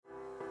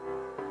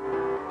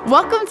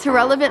Welcome to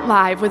Relevant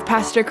Live with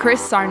Pastor Chris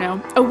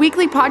Sarno, a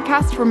weekly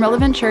podcast from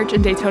Relevant Church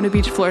in Daytona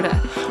Beach,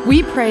 Florida.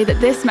 We pray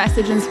that this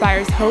message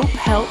inspires hope,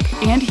 help,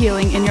 and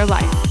healing in your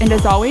life. And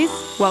as always,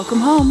 welcome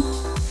home.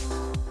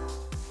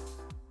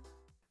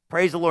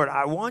 Praise the Lord.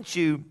 I want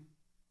you,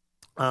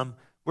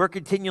 we're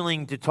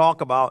continuing to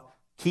talk about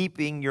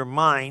keeping your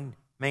mind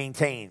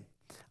maintained.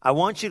 I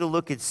want you to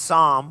look at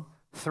Psalm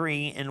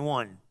 3 and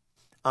 1.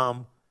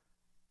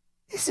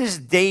 This is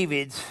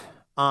David's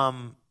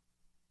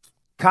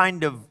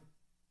kind of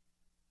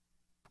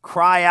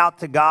cry out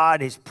to God,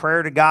 his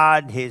prayer to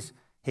God.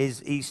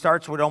 He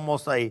starts with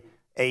almost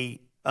a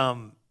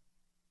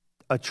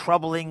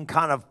troubling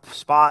kind of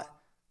spot.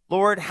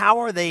 Lord, how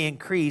are they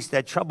increased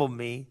that trouble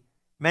me?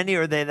 Many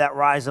are they that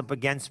rise up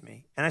against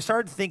me. And I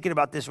started thinking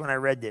about this when I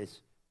read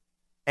this.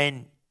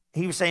 And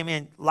he was saying,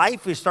 man,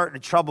 life is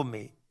starting to trouble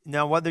me.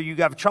 Now, whether you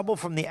have trouble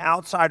from the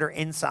outside or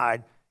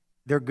inside,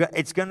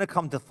 it's going to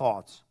come to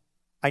thoughts.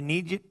 I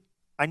need you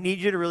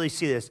to really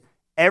see this.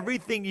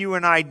 Everything you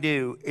and I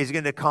do is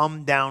going to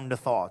come down to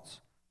thoughts.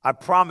 I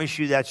promise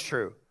you that's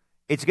true.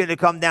 It's going to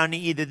come down to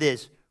either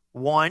this.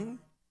 One,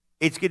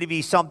 it's going to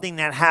be something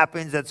that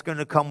happens that's going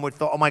to come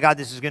with, oh my God,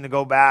 this is going to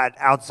go bad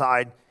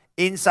outside.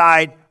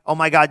 Inside, oh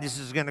my God, this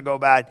is going to go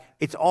bad.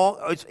 It's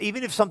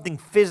even if something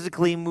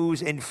physically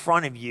moves in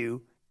front of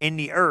you in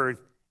the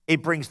earth,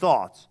 it brings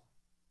thoughts.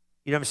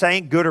 You know what I'm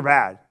saying? Good or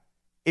bad.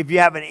 If you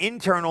have an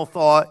internal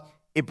thought,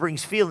 it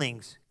brings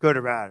feelings, good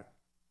or bad.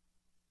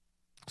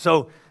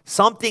 So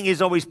something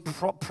is always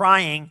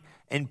prying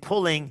and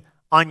pulling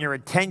on your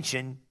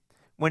attention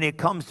when it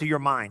comes to your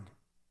mind.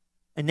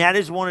 And that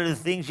is one of the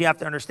things you have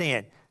to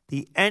understand.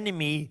 The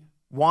enemy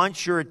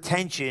wants your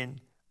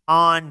attention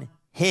on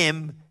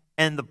him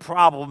and the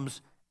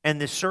problems and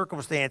the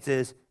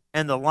circumstances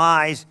and the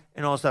lies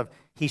and all that stuff.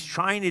 He's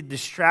trying to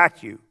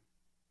distract you.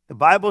 The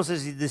Bible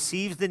says he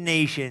deceives the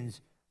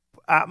nations.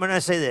 I'm going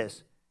to say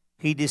this.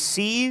 He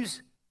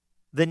deceives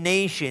the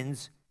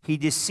nations. He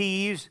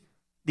deceives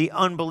the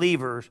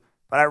unbelievers.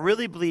 But I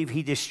really believe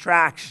he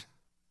distracts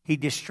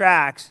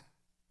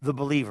the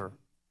believer.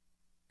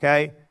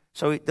 Okay?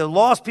 So the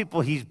lost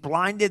people, he's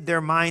blinded their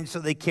minds so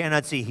they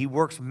cannot see. He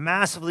works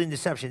massively in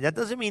deception. That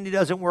doesn't mean he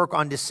doesn't work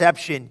on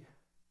deception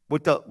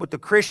with the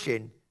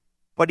Christian,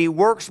 but he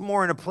works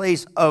more in a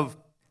place of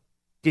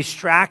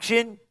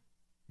distraction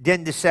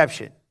than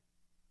deception.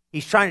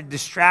 He's trying to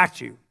distract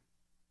you,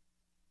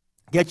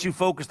 get you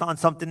focused on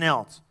something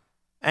else.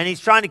 And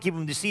he's trying to keep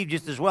them deceived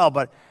just as well.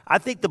 But I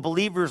think the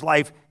believer's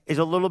life is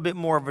a little bit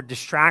more of a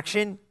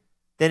distraction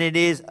than it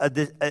is a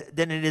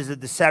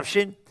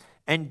deception.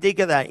 And think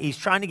of that. He's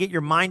trying to get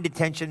your mind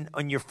attention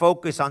and your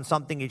focus on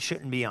something it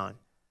shouldn't be on.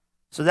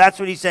 So that's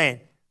what he's saying.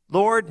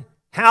 Lord,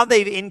 how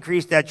they've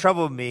increased that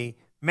trouble of me,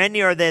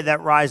 many are they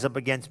that rise up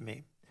against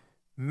me.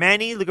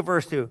 Many, look at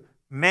verse 2.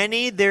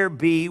 Many there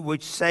be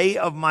which say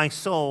of my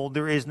soul,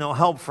 there is no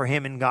help for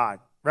him in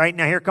God. Right?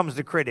 Now here comes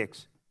the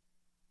critics.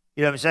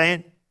 You know what I'm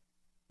saying?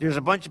 There's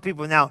a bunch of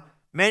people. Now,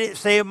 many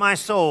say of my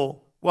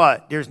soul,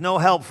 what? There's no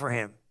help for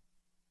him.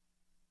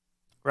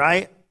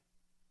 Right?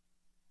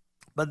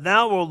 But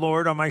thou, O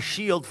Lord, are my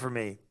shield for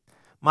me,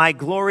 my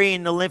glory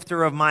and the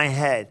lifter of my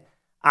head.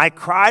 I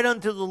cried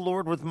unto the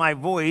Lord with my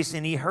voice,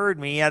 and he heard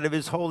me out of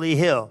his holy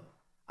hill.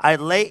 I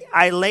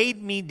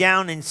laid me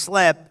down and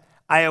slept.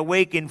 I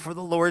awakened, for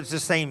the Lord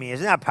sustained me.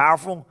 Isn't that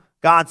powerful?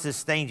 God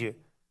sustains you,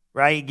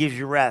 right? He gives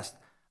you rest.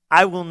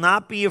 I will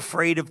not be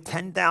afraid of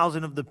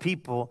 10,000 of the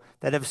people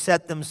that have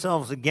set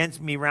themselves against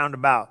me round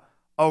about.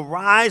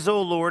 Arise, O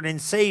Lord,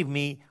 and save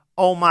me,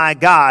 O my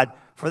God,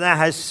 for thou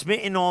hast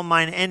smitten all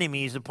mine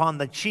enemies upon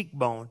the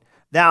cheekbone.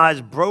 Thou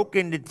hast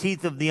broken the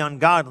teeth of the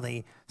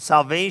ungodly.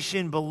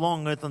 Salvation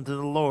belongeth unto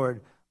the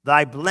Lord.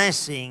 Thy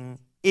blessing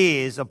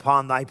is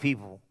upon thy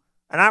people.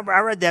 And I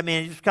read that,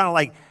 man, it's kind of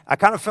like, I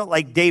kind of felt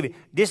like David.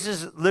 This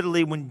is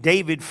literally when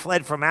David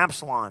fled from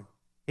Absalom,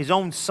 his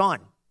own son.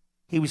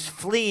 He was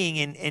fleeing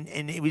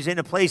and he was in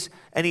a place,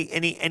 and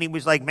he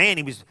was like, man,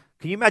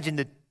 can you imagine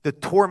the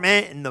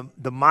torment and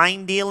the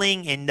mind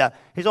dealing and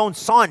his own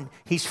son,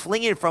 he's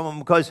fleeing from him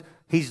because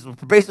he's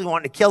basically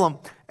wanting to kill him.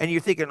 And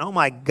you're thinking, oh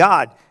my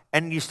God.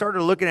 And you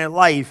started looking at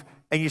life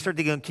and you start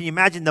thinking, can you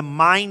imagine the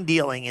mind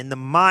dealing and the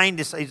mind,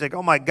 he's like,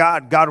 oh my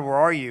God, God, where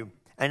are you?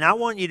 And I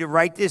want you to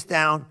write this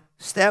down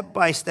step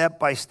by step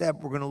by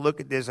step. We're going to look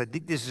at this. I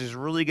think this is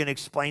really going to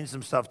explain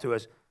some stuff to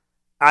us.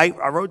 I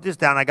wrote this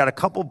down.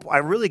 I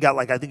really got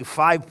I think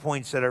 5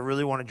 points that I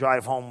really want to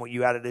drive home what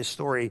you out of this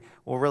story.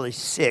 Well, really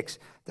 6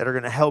 that are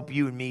going to help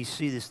you and me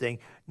see this thing.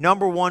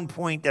 Number 1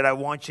 point that I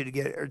want you to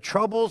get,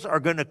 troubles are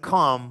going to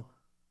come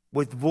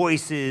with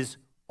voices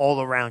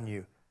all around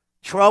you.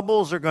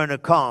 Troubles are going to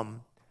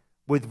come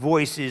with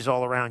voices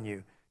all around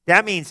you.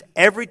 That means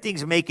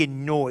everything's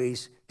making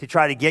noise to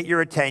try to get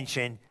your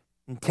attention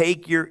and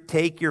take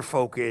your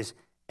focus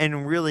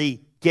and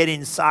really get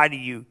inside of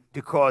you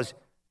to cause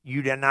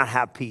you do not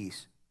have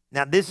peace.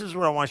 Now, this is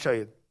what I want to show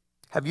you.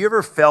 Have you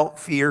ever felt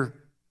fear?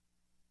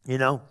 You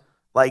know,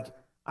 like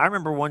I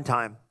remember one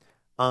time,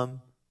 I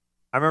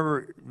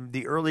remember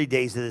the early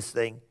days of this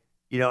thing.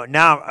 You know,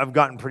 now I've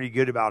gotten pretty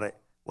good about it.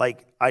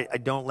 like I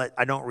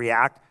don't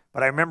react.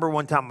 But I remember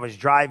one time I was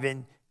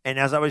driving, and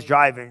as I was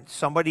driving,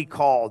 somebody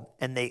called,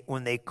 and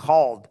when they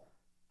called,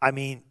 I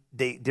mean,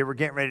 they were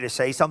getting ready to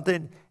say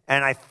something,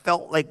 and I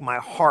felt like my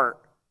heart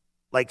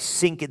like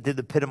sink into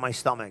the pit of my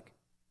stomach.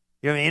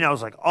 You know what I mean? I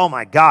was like, oh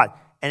my God.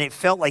 And it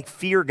felt like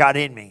fear got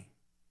in me,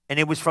 and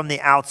it was from the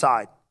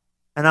outside.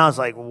 And I was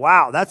like,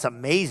 wow, that's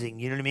amazing.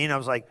 You know what I mean? I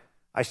was like,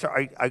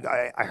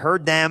 I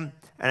heard them,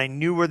 and I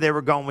knew where they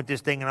were going with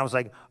this thing, and I was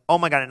like, oh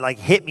my God, it like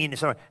hit me in the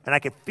stomach, and I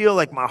could feel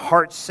like my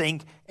heart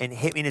sink and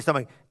hit me in the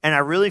stomach. And I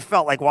really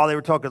felt like while they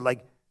were talking,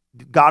 like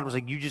God was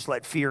like, you just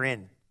let fear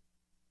in.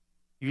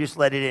 You just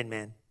let it in,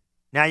 man.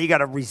 Now you got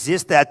to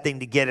resist that thing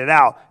to get it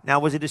out. Now,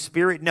 was it a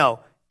spirit? No.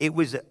 It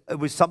was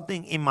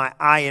something in my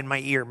eye and my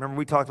ear. Remember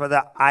we talked about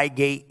that eye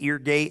gate, ear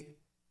gate?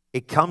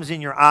 It comes in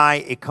your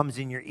eye, it comes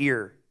in your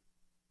ear.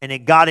 And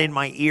it got in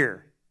my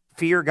ear.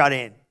 Fear got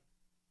in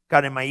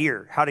my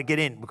ear. How'd it get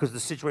in? Because of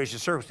the situation,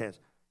 circumstance.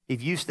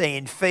 If you stay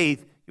in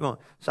faith, you won't.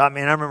 So,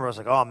 man, I remember I was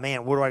like, oh,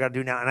 man, what do I got to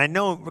do now? And I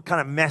know it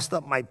kind of messed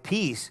up my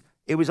peace.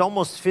 It was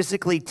almost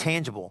physically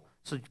tangible.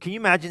 So can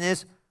you imagine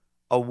this?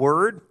 A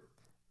word,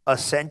 a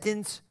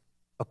sentence,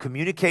 a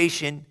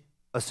communication,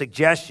 a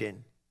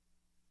suggestion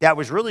that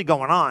was really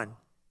going on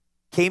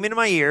came into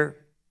my ear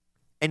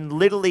and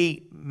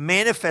literally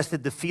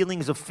manifested the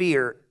feelings of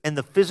fear and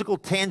the physical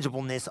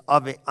tangibleness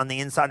of it on the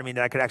inside of me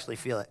that I could actually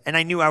feel it. And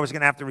I knew I was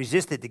going to have to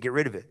resist it to get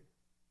rid of it,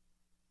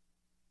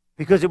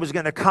 because it was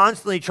going to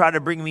constantly try to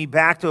bring me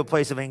back to a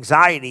place of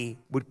anxiety,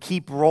 would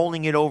keep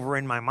rolling it over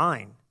in my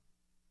mind.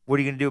 What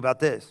are you going to do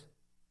about this?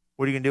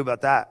 What are you going to do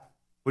about that?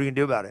 What are you going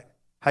to do about it?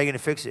 How are you going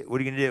to fix it?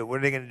 What are you going to do? What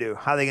are they going to do?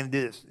 How are they going to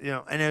do this? You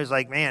know, and it was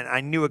like, man, I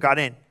knew it got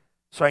in.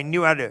 So I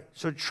knew how to.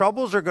 So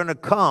troubles are going to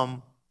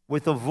come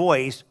with a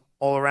voice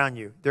all around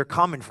you. They're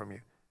coming from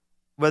you.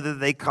 Whether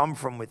they come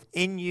from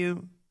within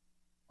you,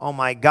 oh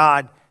my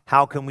God,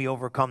 how can we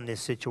overcome this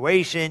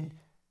situation?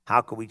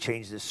 How can we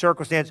change this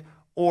circumstance?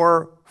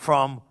 Or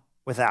from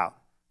without.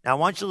 Now I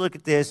want you to look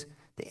at this,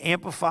 the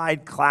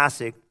Amplified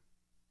Classic,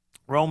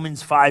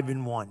 Romans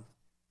 5:1.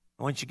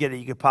 Once you get it,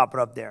 you can pop it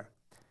up there.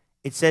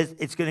 It says,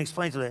 it's going to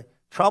explain to you,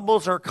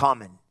 troubles are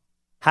coming.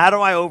 How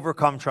do I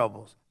overcome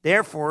troubles?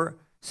 Therefore,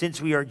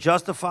 since we are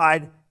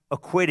justified,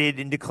 acquitted,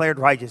 and declared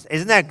righteous.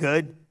 Isn't that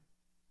good?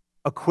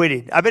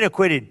 Acquitted. I've been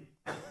acquitted.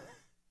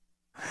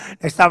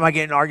 Next time I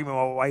get in an argument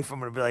with my wife, I'm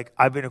going to be like,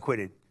 I've been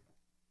acquitted.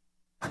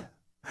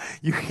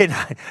 You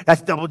cannot,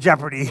 that's double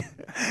jeopardy.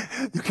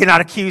 You cannot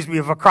accuse me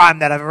of a crime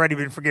that I've already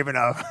been forgiven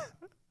of.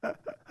 You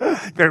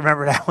better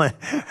remember that one.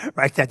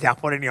 Write that down,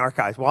 put it in the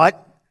archives.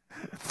 What?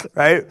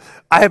 Right?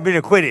 I have been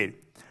acquitted.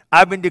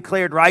 I've been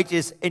declared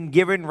righteous and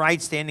given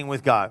right standing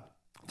with God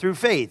through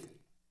faith.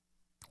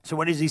 So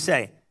what does he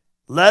say?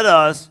 Let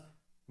us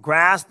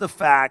grasp the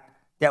fact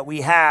that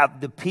we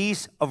have the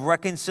peace of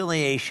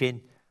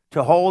reconciliation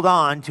to hold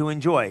on to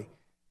enjoy.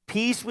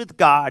 Peace with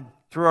God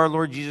through our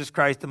Lord Jesus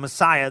Christ, the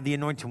Messiah, the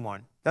Anointed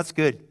One. That's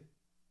good.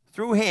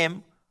 Through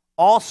him,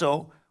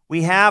 also,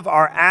 we have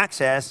our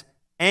access,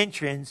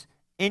 entrance,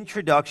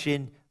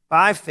 introduction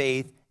by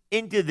faith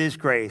into this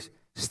grace,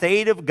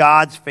 state of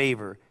God's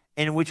favor,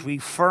 in which we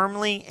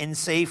firmly and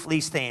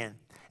safely stand.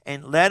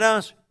 And let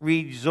us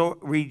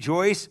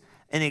rejoice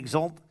and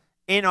exult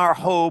in our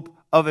hope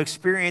of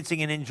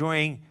experiencing and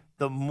enjoying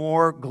the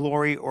more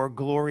glory or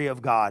glory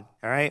of God.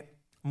 All right?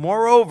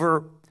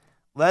 Moreover,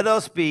 let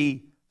us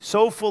be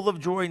so full of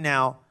joy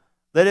now,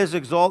 let us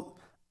exult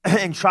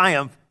and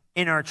triumph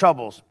in our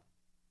troubles.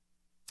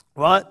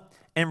 What?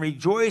 And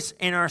rejoice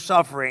in our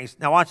sufferings.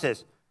 Now watch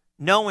this.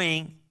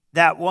 Knowing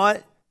that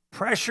what?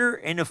 Pressure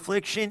and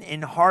affliction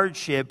and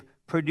hardship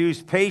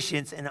produce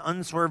patience and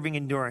unswerving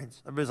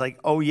endurance. Everybody's like,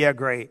 oh yeah,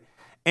 great.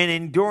 And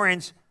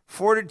endurance,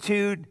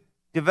 fortitude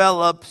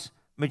develops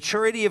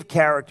maturity of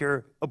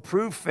character,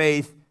 approved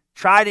faith,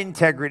 tried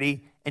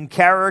integrity, and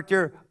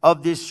character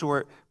of this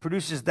sort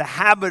produces the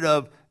habit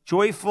of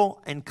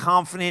joyful and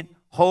confident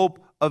hope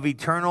of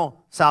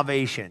eternal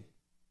salvation.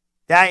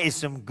 That is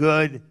some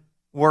good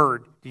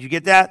word. Did you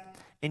get that?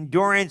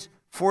 Endurance,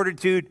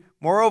 fortitude.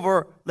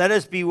 Moreover, let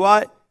us be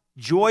what?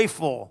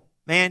 Joyful,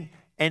 man.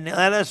 And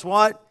let us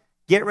what?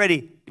 Get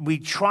ready. We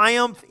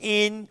triumph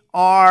in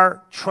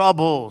our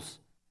troubles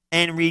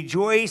and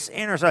rejoice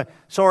in our suffering.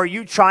 So are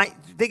you trying?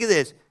 Think of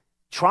this.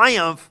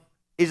 Triumph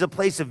is a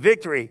place of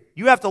victory.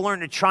 You have to learn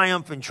to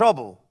triumph in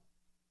trouble.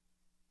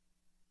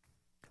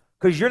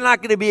 Because you're not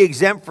going to be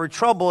exempt for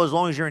trouble as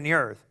long as you're in the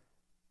earth.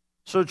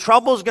 So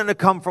trouble is going to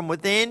come from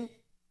within,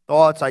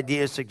 thoughts,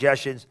 ideas,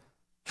 suggestions.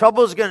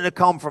 Trouble is going to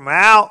come from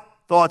out,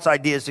 thoughts,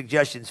 ideas,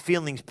 suggestions,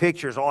 feelings,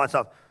 pictures, all that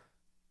stuff.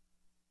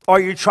 Are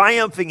you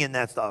triumphing in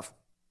that stuff?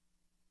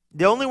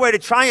 The only way to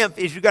triumph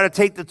is you got to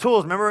take the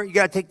tools. Remember, you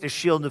got to take the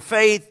shield of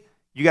faith.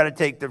 You got to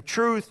take the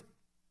truth.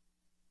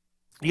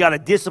 You got to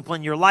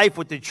discipline your life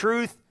with the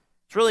truth.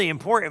 It's really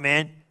important,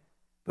 man,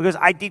 because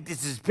I think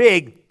this is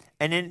big.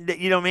 And then,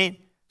 you know what I mean?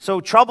 So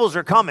troubles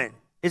are coming.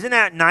 Isn't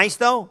that nice,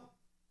 though?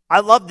 I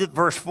love the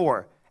verse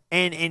 4.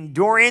 And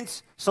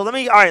endurance. So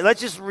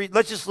let's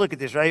just look at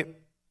this, right?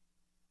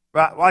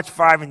 Right, watch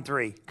 5 and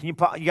 3. You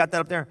got that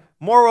up there?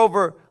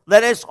 Moreover,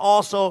 let us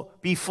also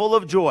be full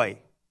of joy.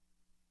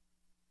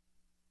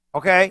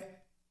 Okay?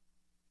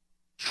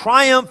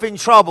 Triumph in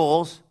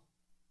troubles.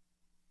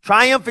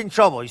 Triumph in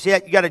trouble. You see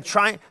that? You got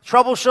to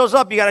trouble shows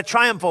up, you got to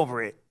triumph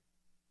over it.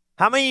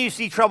 How many of you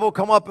see trouble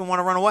come up and want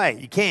to run away?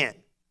 You can't.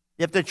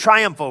 You have to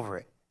triumph over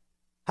it.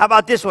 How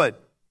about this one?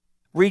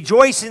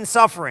 Rejoice in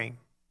suffering.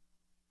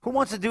 Who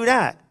wants to do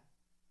that?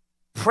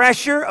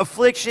 Pressure,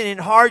 affliction, and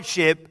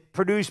hardship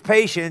produce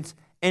patience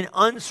and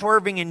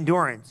unswerving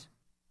endurance.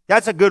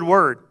 That's a good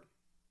word.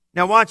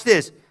 Now watch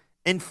this.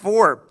 In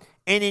 4,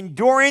 and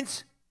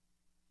endurance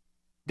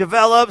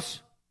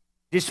develops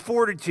this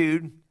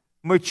fortitude,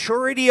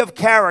 maturity of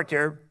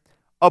character,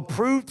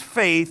 approved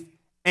faith,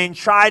 and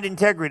tried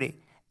integrity.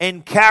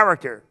 And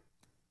character,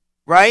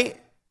 right?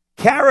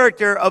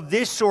 Character of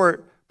this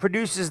sort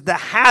produces the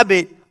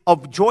habit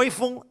of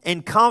joyful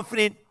and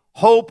confident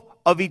hope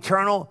of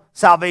eternal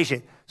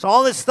salvation. So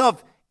all this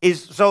stuff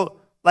is, so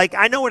like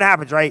I know what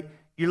happens, right?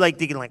 You're like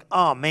thinking like,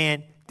 oh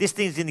man, this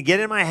thing's going to get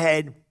in my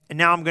head and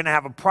now I'm going to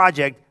have a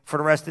project for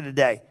the rest of the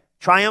day.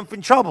 Triumph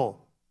in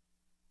trouble.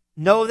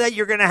 Know that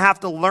you're going to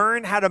have to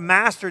learn how to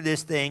master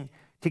this thing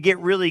to get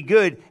really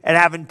good at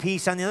having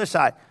peace on the other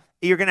side.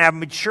 You're going to have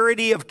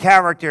maturity of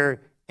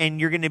character and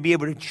you're going to be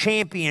able to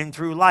champion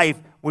through life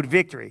with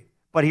victory.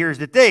 But here's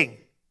the thing.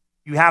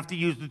 You have to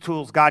use the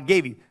tools God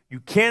gave you.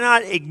 You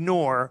cannot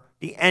ignore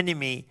the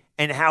enemy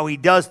and how he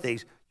does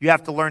things. You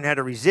have to learn how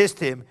to resist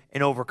him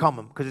and overcome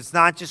him, because it's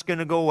not just going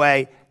to go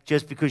away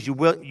just because you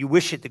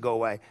wish it to go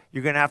away.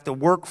 You're going to have to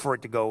work for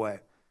it to go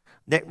away.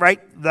 Right?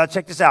 Now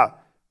check this out.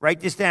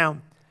 Write this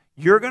down.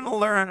 You're going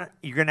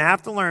to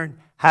have to learn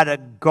how to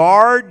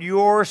guard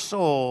your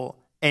soul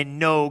and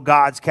know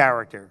God's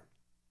character.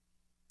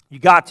 You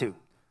got to.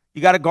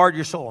 You got to guard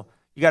your soul.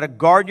 You got to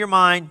guard your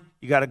mind.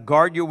 You got to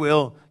guard your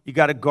will. You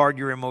got to guard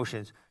your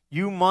emotions.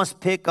 You must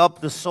pick up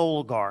the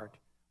soul guard.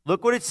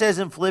 Look what it says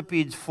in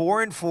Philippians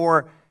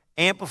 4:4,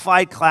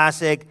 Amplified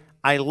Classic.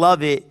 I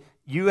love it.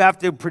 You have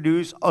to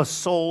produce a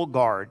soul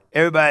guard.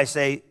 Everybody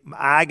say,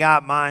 I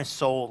got my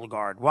soul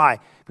guard. Why?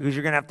 Because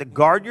you're going to have to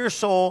guard your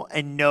soul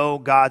and know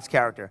God's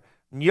character.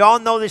 And you all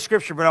know this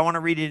scripture, but I want to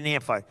read it in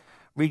Amplified.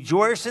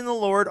 Rejoice in the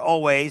Lord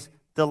always.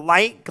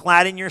 Delight,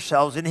 gladden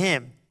yourselves in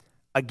him.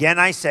 Again,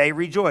 I say,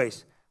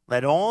 rejoice.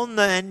 Let all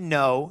men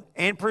know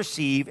and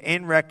perceive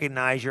and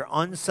recognize your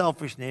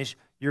unselfishness,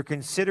 your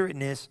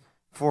considerateness,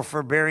 your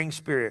forbearing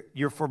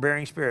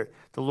spirit.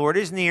 The Lord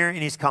is near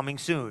and he's coming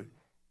soon.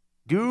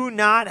 Do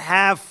not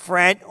have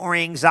fret or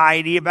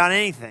anxiety about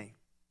anything.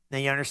 Now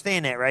you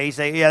understand that, right? You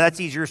say, yeah, that's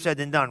easier said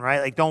than done, right?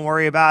 Like, don't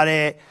worry about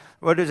it.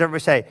 What does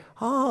everybody say?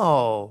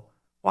 Oh,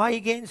 why are you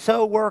getting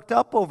so worked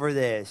up over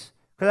this?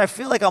 Because I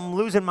feel like I'm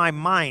losing my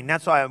mind.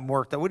 That's why I'm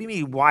worked up. What do you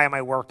mean, why am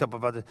I worked up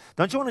about this?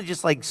 Don't you want to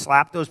just like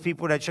slap those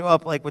people that show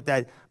up like with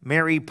that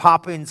Mary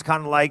Poppins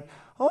kind of like,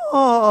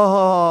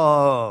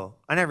 oh.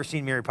 I never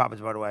seen Mary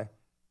Poppins, by the way.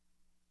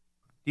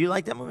 Do you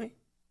like that movie?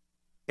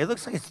 It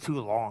looks like it's too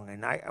long.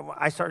 And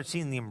I started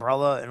seeing the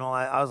umbrella and all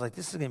that. I was like,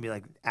 this is going to be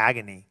like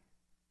agony.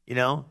 You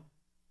know?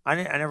 I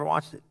never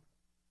watched it.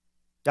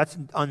 That's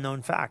an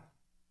unknown fact.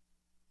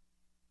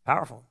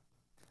 Powerful.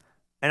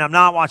 And I'm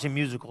not watching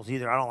musicals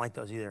either. I don't like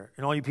those either.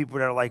 And all you people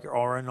that are like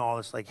Aura and all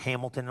this, like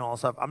Hamilton and all this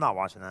stuff, I'm not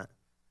watching that.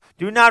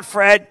 Do not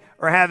fret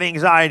or have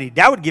anxiety.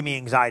 That would give me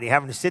anxiety,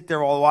 having to sit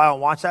there all the while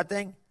and watch that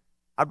thing.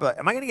 I'd be like,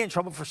 am I going to get in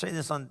trouble for saying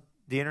this on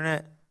the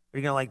internet? Are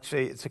you going to like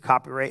say it's a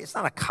copyright? It's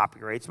not a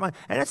copyright. It's mine.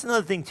 And that's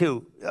another thing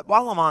too.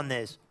 While I'm on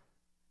this,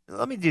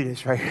 let me do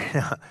this right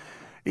now.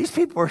 These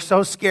people are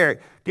so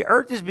scared. The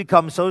earth has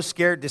become so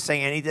scared to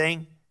say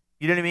anything.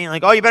 You know what I mean?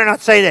 Like, oh, you better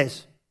not say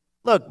this.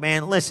 Look,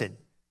 man, listen.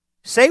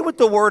 Say what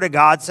the Word of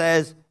God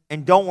says,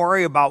 and don't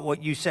worry about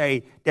what you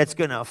say that's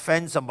going to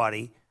offend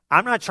somebody.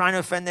 I'm not trying to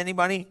offend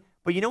anybody,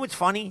 but you know what's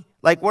funny?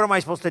 Like, what am I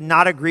supposed to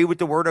not agree with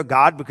the Word of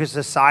God because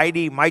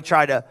society might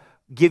try to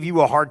give you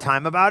a hard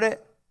time about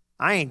it?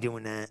 I ain't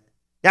doing that.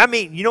 I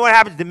mean, you know what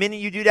happens the minute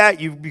you do that?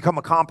 You become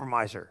a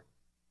compromiser.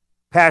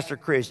 Pastor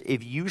Chris,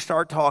 if you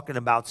start talking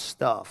about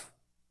stuff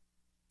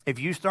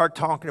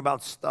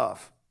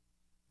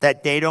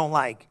that they don't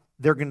like,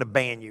 they're going to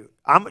ban you.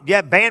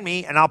 Ban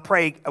me, and I'll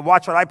pray.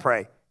 Watch what I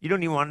pray. You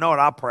don't even want to know what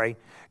I'll pray.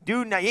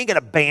 Dude, now you ain't going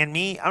to ban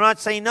me. I'm not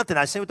saying nothing.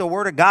 I say what the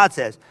Word of God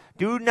says.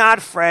 Do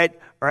not fret.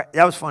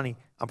 That was funny.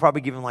 I'm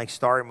probably giving like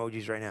star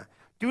emojis right now.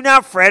 Do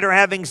not fret or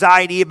have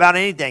anxiety about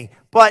anything,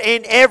 but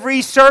in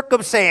every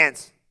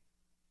circumstance,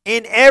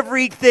 in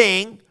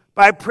everything,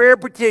 by prayer,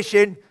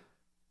 petition,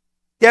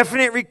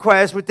 definite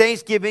request, with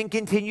thanksgiving,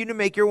 continue to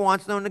make your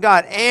wants known to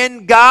God.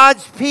 And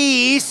God's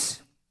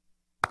peace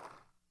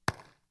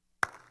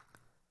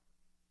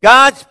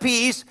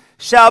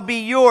shall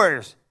be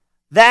yours.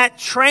 That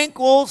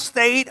tranquil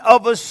state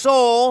of a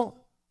soul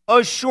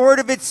assured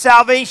of its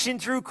salvation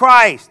through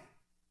Christ.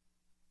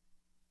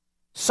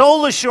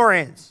 Soul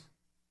assurance.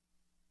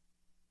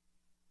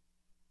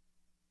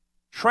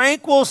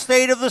 Tranquil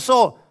state of the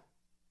soul.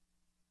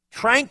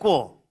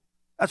 Tranquil.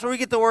 That's where we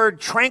get the word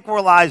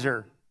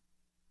tranquilizer.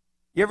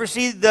 You ever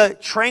see the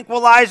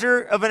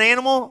tranquilizer of an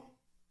animal?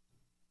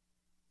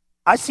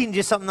 I seen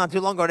just something not too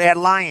long ago. They had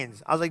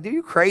lions. I was like, dude,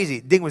 you crazy.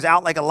 The thing was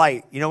out like a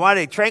light. You know why?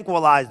 They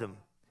tranquilized them.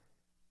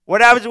 What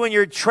happens when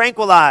you're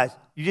tranquilized?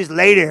 You just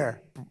lay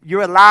there.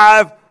 You're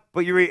alive,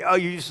 but you're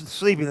just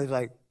sleeping. It's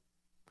like,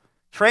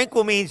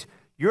 tranquil means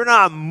you're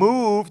not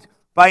moved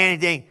by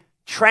anything.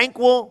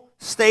 Tranquil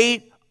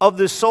state of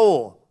the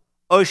soul,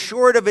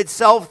 assured of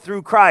itself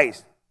through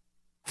Christ,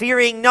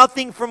 fearing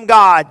nothing from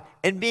God,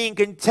 and being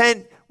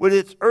content with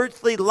its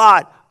earthly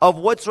lot of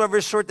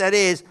whatsoever sort that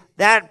is,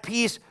 that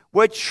peace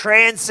which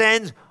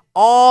transcends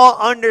all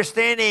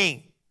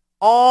understanding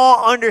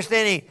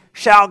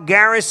shall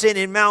garrison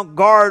and mount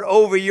guard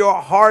over your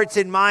hearts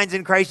and minds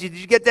in Christ. Did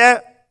you get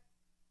that?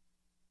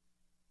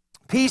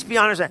 Peace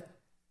beyond understanding.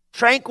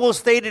 Tranquil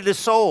state of the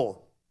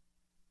soul.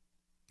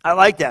 I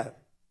like that.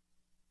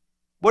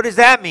 What does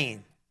that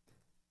mean?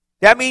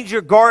 That means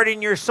you're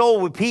guarding your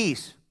soul with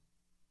peace.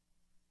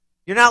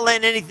 You're not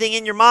letting anything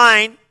in your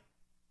mind.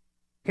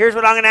 Here's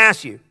what I'm going to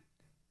ask you.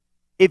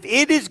 If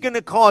it is going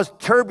to cause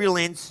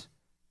turbulence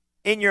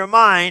in your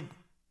mind,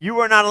 you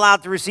are not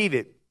allowed to receive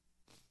it.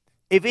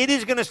 If it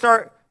is going to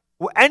start,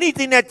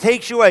 anything that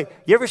takes you away,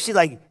 you ever see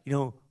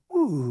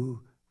ooh,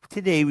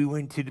 today we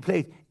went to the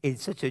place.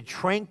 It's such a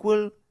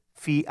tranquil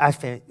feel. I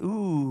found,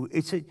 ooh,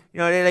 it's a,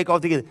 they like all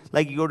together.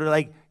 Like you go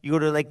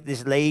to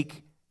this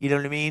lake, you know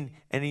what I mean?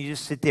 And you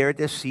just sit there at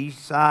the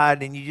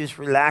seaside and you just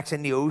relax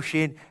in the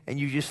ocean and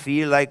you just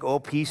feel like all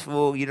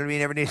peaceful, you know what I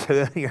mean? Everything's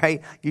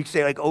right. You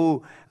say like,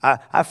 oh,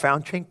 I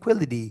found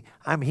tranquility.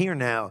 I'm here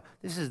now.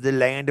 This is the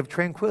land of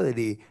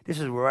tranquility. This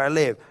is where I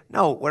live.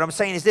 No, what I'm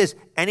saying is this.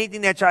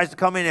 Anything that tries to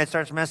come in that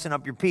starts messing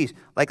up your peace.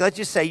 Like let's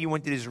just say you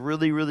went to this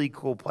really, really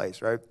cool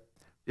place, right?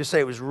 Just say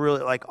it was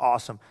really like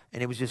awesome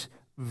and it was just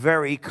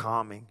very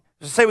calming.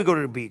 Just say we go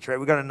to the beach, right?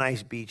 We got a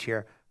nice beach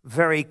here.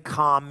 Very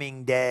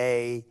calming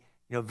day.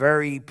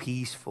 Very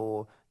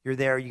peaceful. You're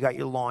there. You got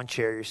your lawn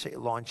chair. You set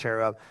your lawn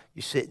chair up.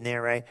 You're sitting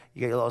there, right?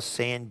 You got your little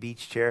sand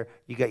beach chair.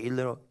 You got your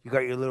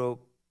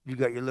little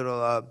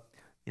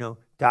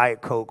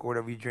Diet Coke or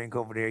whatever you drink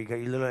over there. You got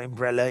your little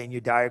umbrella and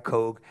your Diet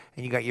Coke,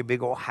 and you got your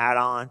big old hat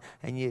on,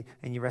 and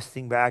you're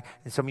resting back.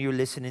 And some of you are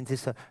listening to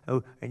stuff.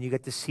 Oh, and you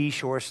got the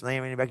seashore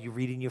slamming in your back. You're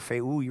reading your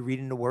faith. Ooh, you're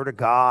reading the Word of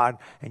God,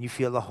 and you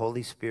feel the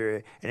Holy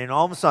Spirit. And then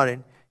all of a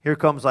sudden, here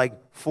comes like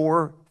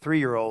 4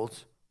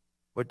 3-year-olds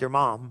with their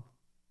mom.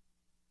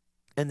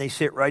 And they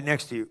sit right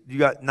next to you. You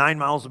got 9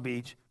 miles of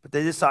beach, but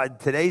they decide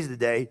today's the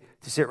day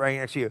to sit right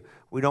next to you.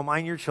 We don't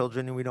mind your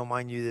children, and we don't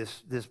mind you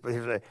this.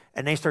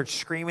 And they start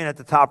screaming at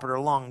the top of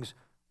their lungs.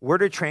 Where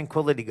did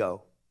tranquility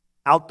go?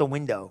 Out the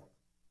window.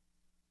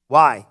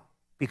 Why?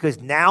 Because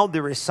now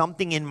there is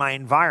something in my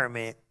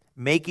environment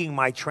making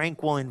my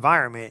tranquil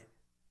environment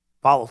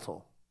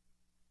volatile.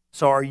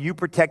 So are you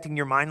protecting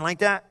your mind like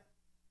that?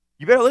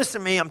 You better listen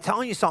to me. I'm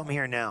telling you something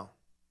here now.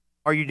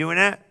 Are you doing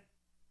that?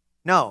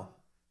 No.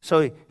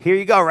 So here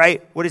you go,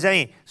 right? What does that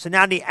mean? So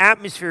now the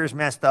atmosphere is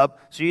messed up,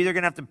 so you're either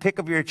going to have to pick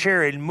up your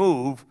chair and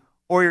move,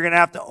 or you're going to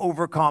have to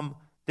overcome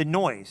the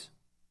noise.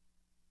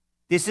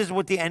 This is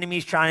what the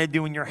enemy's trying to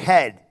do in your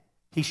head.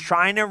 He's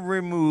trying to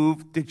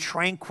remove the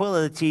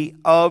tranquility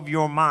of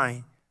your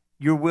mind,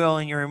 your will,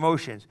 and your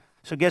emotions.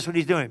 So guess what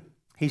he's doing?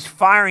 He's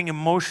firing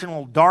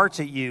emotional darts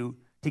at you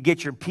to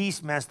get your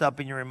peace messed up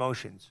in your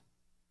emotions.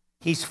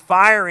 He's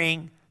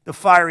firing the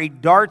fiery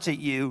darts at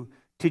you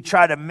to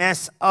try to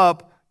mess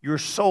up your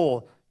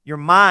soul, your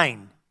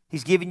mind.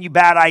 He's giving you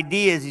bad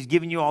ideas. He's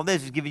giving you all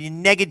this. He's giving you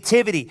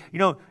negativity.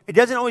 It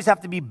doesn't always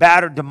have to be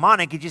bad or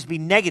demonic. It just be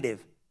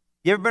negative.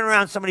 You ever been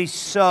around somebody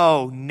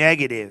so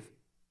negative?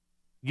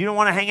 You don't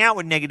want to hang out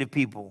with negative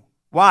people.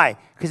 Why?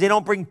 Because they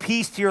don't bring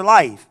peace to your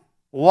life.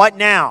 What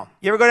now?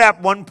 You ever go to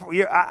that one?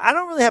 I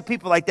don't really have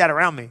people like that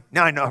around me.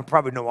 Now I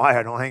probably know why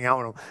I don't hang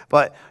out with them.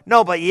 But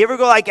you ever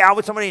go like out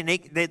with somebody and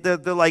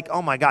they're like,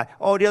 oh my God.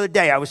 Oh, the other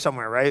day I was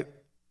somewhere, right?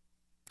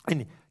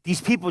 And these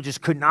people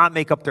just could not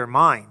make up their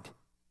mind.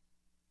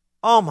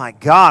 Oh my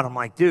God. I'm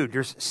like, dude,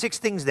 there's 6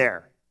 things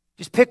there.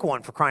 Just pick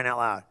one, for crying out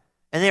loud.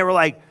 And they were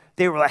like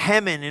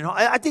hemming. And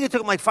I think it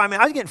took them like 5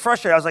 minutes. I was getting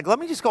frustrated. I was like, let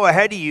me just go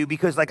ahead of you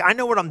because like I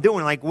know what I'm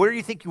doing. Like, where do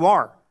you think you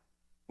are?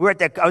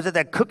 I was at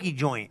that cookie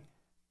joint.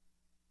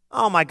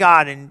 Oh my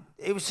God. And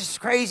it was just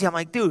crazy. I'm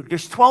like, dude,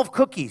 there's 12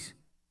 cookies.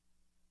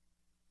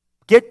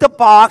 Get the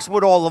box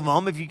with all of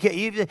them. If you can't,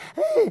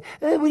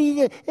 what do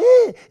you do?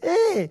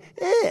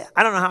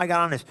 I don't know how I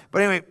got on this.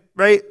 But anyway,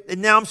 right?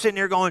 And now I'm sitting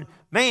there going,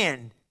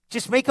 man,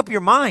 just make up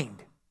your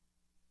mind.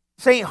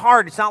 This ain't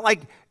hard. It's not like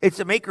it's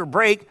a make or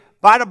break.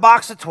 Buy the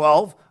box of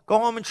 12. Go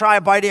home and try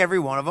a bite of every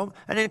one of them.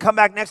 And then come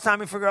back next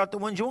time and figure out the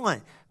ones you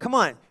want. Come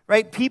on,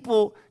 right?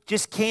 People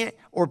just can't,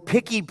 or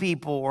picky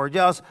people, or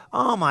just,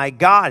 oh my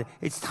God,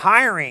 it's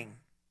tiring.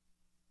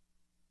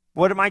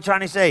 What am I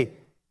trying to say?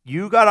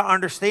 You got to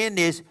understand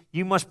this.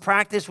 You must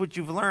practice what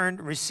you've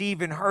learned,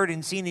 received, and heard,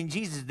 and seen in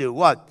Jesus do.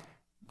 What?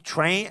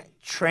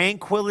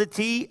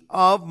 Tranquility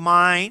of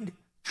mind,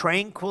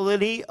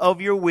 tranquility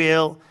of your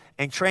will,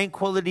 and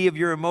tranquility of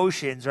your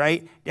emotions,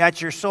 right?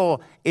 That's your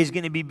soul, is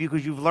going to be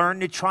because you've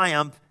learned to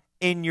triumph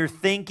in your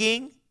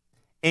thinking,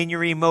 in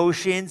your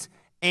emotions,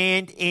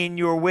 and in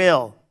your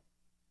will.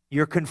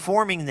 You're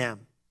conforming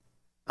them.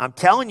 I'm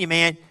telling you,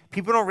 man,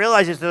 people don't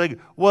realize this. They're like,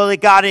 well,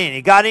 it got in.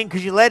 It got in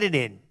because you let it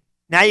in.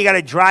 Now you got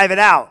to drive it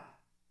out.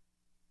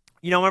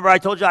 You know, remember I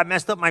told you I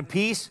messed up my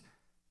peace?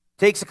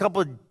 Takes a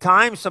couple of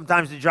times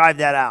sometimes to drive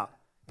that out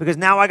because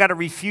now I got to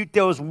refute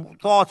those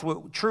thoughts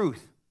with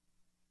truth.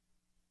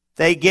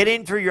 They get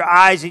in through your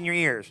eyes and your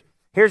ears.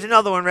 Here's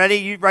another one. Ready?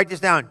 You write this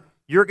down.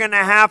 You're going to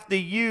have to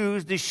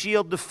use the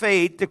shield of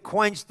faith to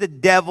quench the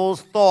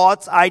devil's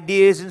thoughts,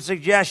 ideas, and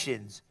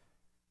suggestions.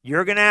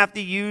 You're going to have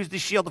to use the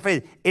shield of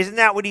faith. Isn't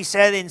that what he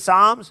said in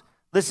Psalms?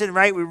 Listen,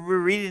 right? We were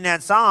reading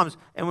that Psalms,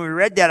 and when we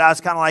read that, I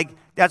was kind of like,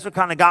 that's what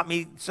kind of got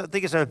me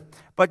thinking.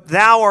 But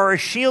thou art a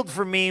shield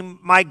for me,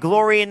 my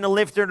glory and the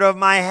lifter of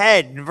my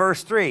head, in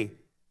verse 3.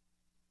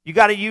 You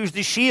got to use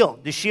the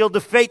shield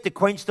of faith to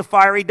quench the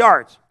fiery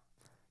darts.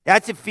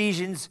 That's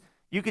Ephesians.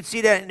 You can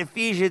see that in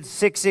Ephesians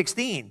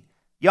 6:16.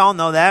 Y'all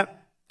know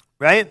that,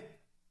 right?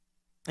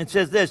 It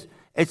says this.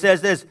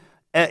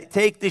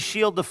 Take the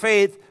shield of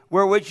faith,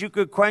 wherewith you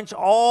could quench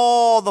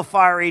all the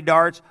fiery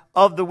darts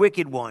of the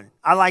wicked one.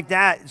 I like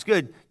that. It's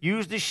good.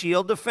 Use the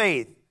shield of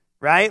faith,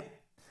 right?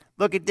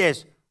 Look at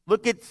this.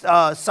 Look at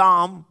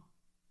Psalm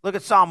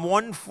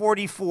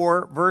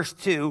 144, verse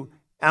 2.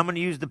 I'm going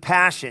to use the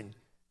Passion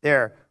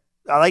there.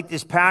 I like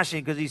this Passion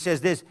because he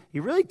says this.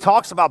 He really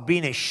talks about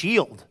being a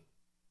shield.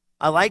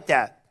 I like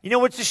that. You know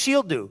what's the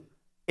shield do?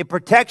 It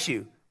protects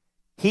you.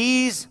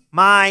 He's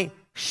my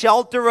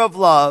shelter of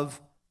love,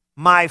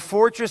 my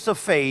fortress of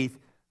faith,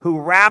 who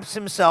wraps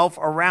himself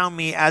around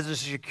me as a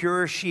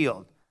secure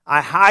shield.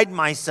 I hide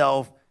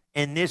myself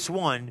in this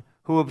one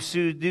who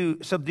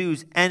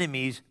subdues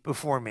enemies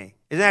before me.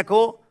 Isn't that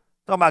cool?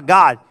 Talking about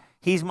God.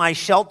 He's my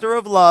shelter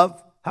of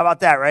love. How about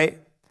that, right?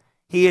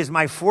 He is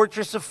my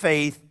fortress of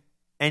faith,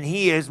 and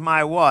he is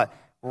my what?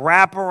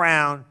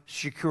 Wraparound,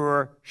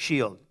 secure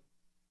shield.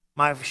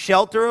 My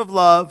shelter of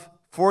love,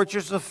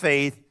 fortress of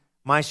faith,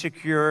 my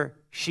secure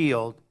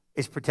shield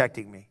is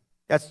protecting me.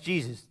 That's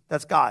Jesus.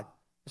 That's God.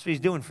 That's what he's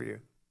doing for you.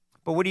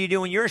 But what do you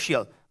do in your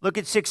shield? Look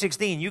at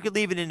 6:16. You could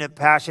leave it in the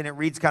Passion. It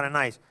reads kind of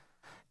nice.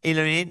 You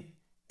know what I mean?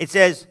 It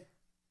says,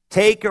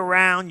 take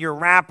around your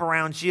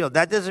wraparound shield.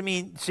 That doesn't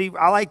mean, see,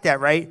 I like that,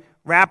 right?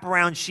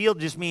 Wraparound shield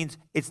just means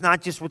it's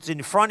not just what's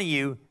in front of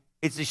you.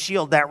 It's the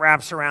shield that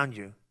wraps around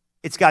you.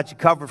 It's got you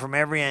covered from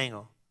every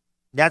angle.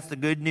 That's the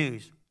good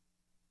news.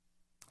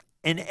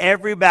 In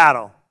every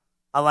battle,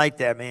 I like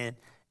that, man.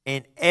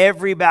 In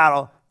every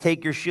battle,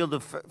 take your shield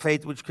of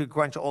faith, which could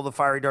quench all the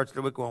fiery darts of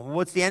the wicked one. Well,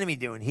 what's the enemy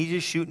doing? He's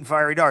just shooting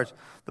fiery darts.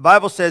 The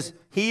Bible says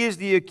he is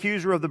the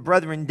accuser of the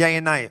brethren day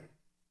and night.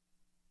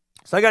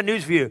 So I got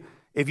news for you.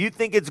 If you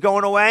think it's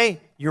going away,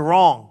 you're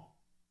wrong.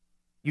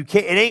 You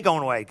can't. It ain't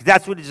going away because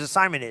that's what his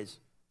assignment is.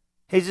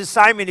 His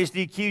assignment is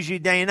to accuse you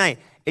day and night.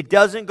 It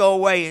doesn't go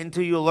away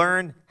until you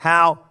learn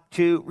how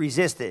to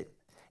resist it.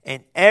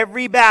 In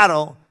every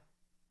battle,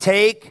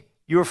 take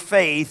your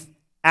faith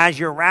as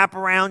your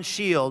wraparound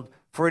shield,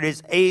 for it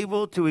is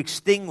able to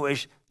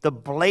extinguish the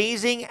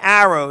blazing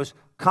arrows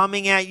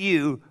coming at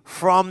you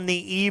from the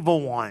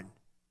evil one.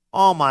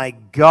 Oh my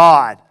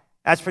God.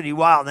 That's pretty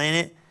wild,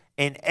 ain't it?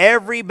 In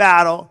every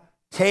battle,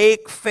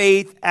 take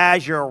faith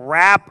as your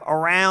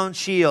wrap-around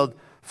shield,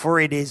 for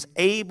it is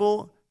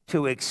able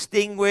to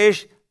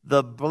extinguish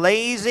the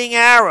blazing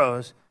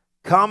arrows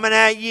coming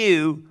at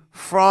you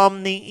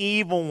from the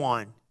evil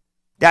one.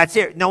 That's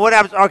it. Now what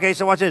happens? Okay,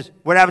 so watch this.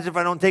 What happens if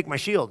I don't take my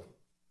shield?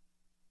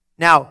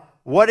 Now,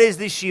 what is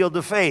the shield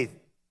of faith?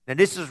 Now,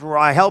 this is where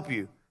I help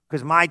you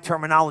because my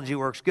terminology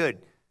works good.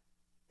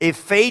 If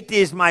faith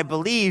is my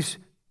beliefs,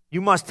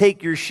 you must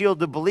take your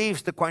shield of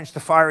beliefs to quench the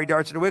fiery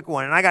darts of the wicked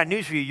one. And I got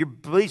news for you. Your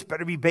beliefs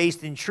better be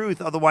based in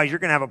truth. Otherwise, you're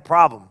going to have a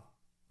problem.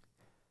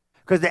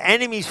 Because the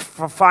enemy's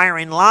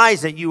firing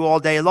lies at you all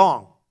day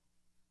long.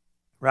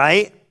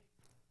 Right?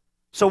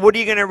 So what are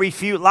you going to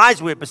refute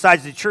lies with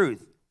besides the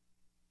truth?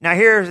 Now,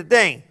 here's the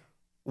thing.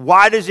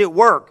 Why does it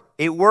work?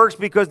 It works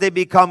because they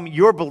become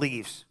your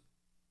beliefs.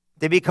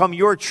 They become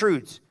your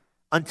truths.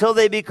 Until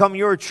they become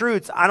your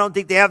truths, I don't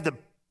think they have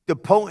the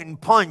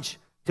potent punch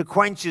to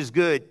quench as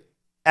good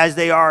as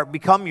they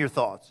become your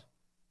thoughts.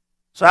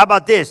 So how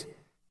about this?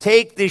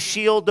 Take the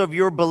shield of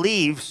your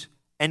beliefs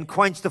and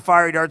quench the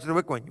fiery darts of the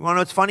wicked one. You want to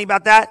know what's funny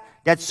about that?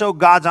 That's so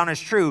God's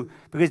honest truth,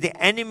 because the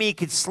enemy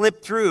could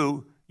slip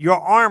through your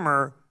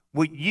armor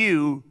what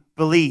you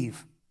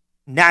believe.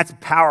 And that's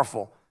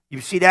powerful. You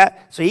see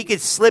that? So he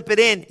could slip it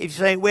in. If you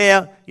say,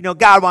 well,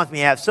 God wants me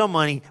to have some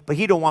money, but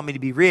he don't want me to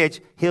be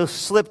rich. He'll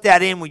slip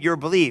that in with your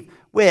belief.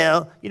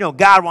 Well,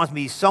 God wants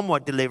me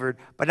somewhat delivered,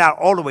 but not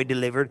all the way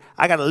delivered.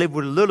 I got to live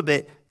with a little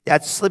bit.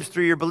 That slips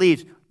through your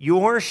beliefs.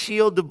 Your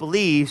shield of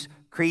beliefs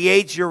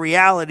creates your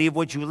reality of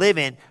what you live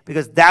in,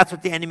 because that's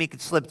what the enemy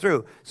could slip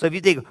through. So if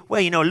you think,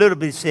 well, a little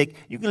bit of sick,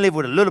 you can live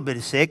with a little bit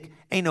of sick.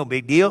 Ain't no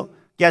big deal.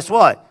 Guess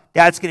what?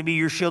 That's going to be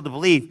your shield of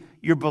belief.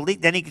 Your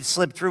belief, then he can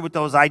slip through with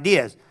those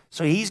ideas.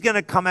 So he's going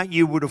to come at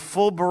you with a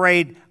full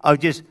parade of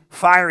just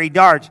fiery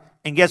darts.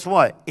 And guess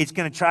what? It's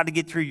going to try to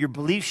get through your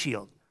belief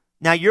shield.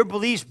 Now, your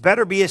beliefs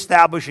better be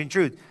established in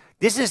truth.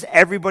 This is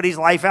everybody's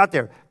life out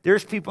there.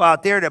 There's people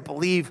out there that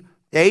believe,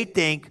 they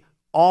think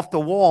off the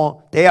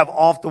wall, they have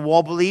off the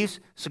wall beliefs.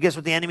 So guess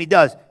what the enemy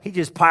does? He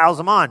just piles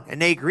them on, and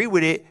they agree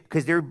with it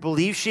because their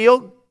belief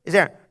shield is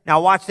there.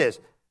 Now watch this.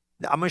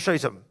 I'm going to show you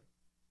something.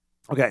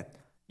 Okay,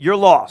 you're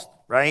lost,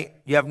 right?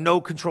 You have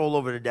no control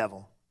over the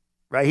devil,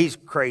 right? He's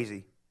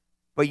crazy.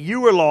 But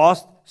you were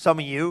lost, some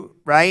of you,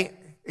 right?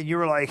 And you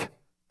were like,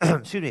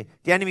 excuse me,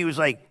 the enemy was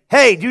like,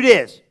 hey, do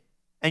this.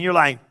 And you're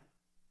like,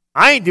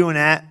 I ain't doing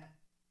that.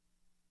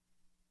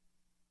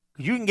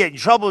 Because you can get in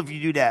trouble if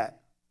you do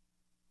that.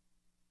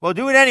 Well,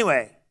 do it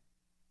anyway.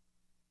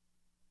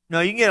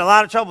 No, you can get a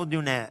lot of trouble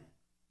doing that.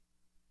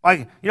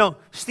 Like,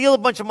 steal a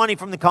bunch of money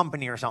from the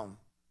company or something.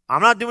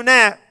 I'm not doing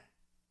that.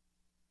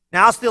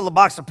 Now, I'll steal a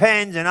box of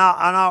pens and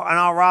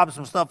I'll rob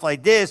some stuff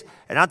like this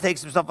and I'll take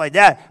some stuff like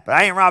that. But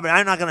I ain't robbing.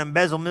 I'm not going to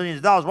embezzle millions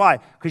of dollars. Why?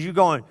 Because you're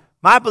going,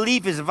 my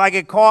belief is if I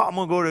get caught, I'm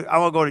going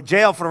to go to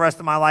jail for the rest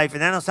of my life,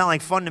 and that'll sound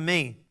like fun to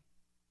me.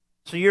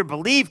 So your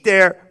belief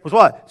there was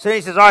what? So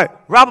he says, all right,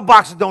 rob a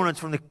box of donuts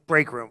from the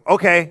break room.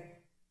 Okay.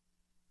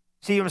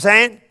 See what I'm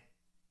saying?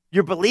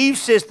 Your belief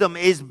system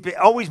is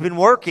always been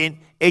working.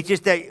 It's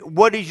just that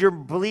what is your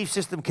belief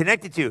system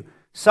connected to?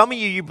 Some of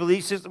you, your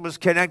belief system was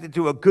connected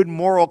to a good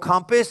moral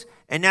compass,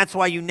 and that's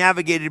why you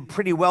navigated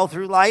pretty well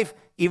through life,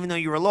 even though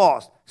you were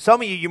lost.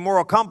 Some of you, your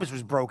moral compass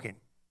was broken.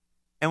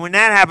 And when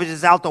that happens,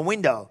 it's out the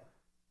window.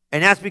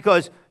 And that's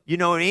because, you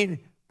know what I mean?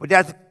 But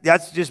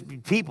that's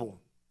just people.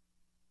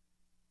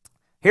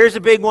 Here's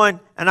a big one,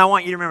 and I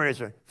want you to remember this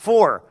one.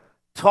 4,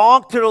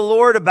 talk to the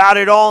Lord about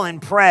it all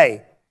and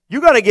pray. You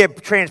got to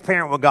get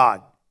transparent with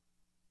God.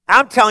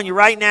 I'm telling you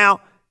right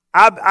now,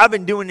 I've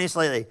been doing this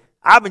lately.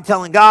 I've been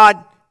telling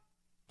God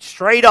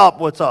straight up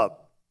what's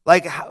up.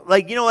 Like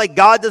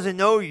God doesn't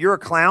know you're a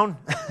clown.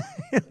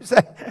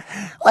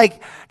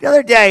 Like the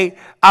other day,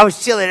 I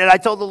was chilling and I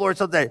told the Lord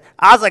something.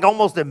 I was like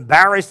almost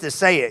embarrassed to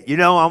say it.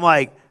 I'm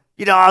like,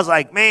 I was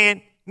like,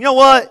 man, you know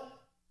what?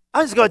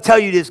 I'm just going to tell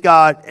you this,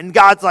 God. And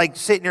God's like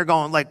sitting there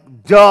going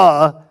like,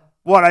 duh,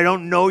 what? I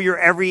don't know your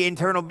every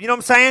internal, you know what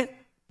I'm saying?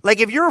 Like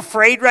if you're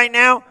afraid right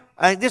now,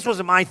 this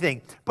wasn't my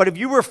thing, but if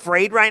you were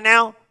afraid right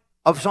now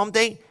of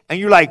something and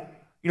you're like,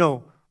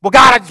 well,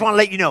 God, I just want to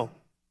let you know,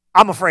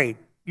 I'm afraid.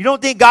 You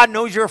don't think God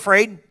knows you're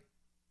afraid?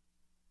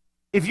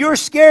 If you're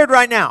scared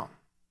right now,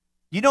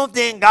 you don't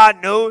think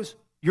God knows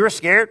you're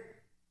scared?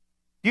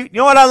 You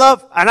know what I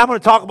love? And I'm going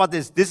to talk about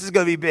this. This is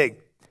going to be big.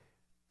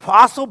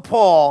 Apostle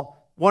Paul,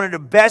 one of the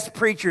best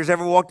preachers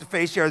ever walked the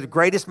face of the earth, the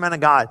greatest man of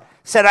God,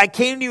 said, I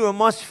came to you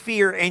amongst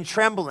fear and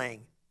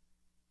trembling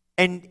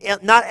and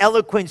not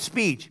eloquent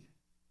speech.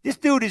 This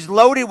dude is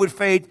loaded with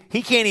faith.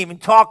 He can't even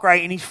talk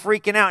right, and he's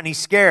freaking out, and he's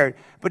scared.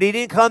 But he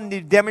didn't come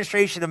to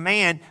demonstration of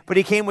man, but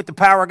he came with the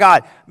power of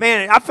God.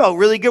 Man, I felt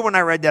really good when I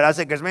read that. I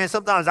said, because, man,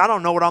 sometimes I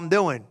don't know what I'm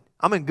doing.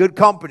 I'm in good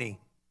company.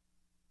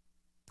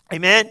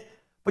 Amen?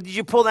 But did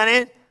you pull that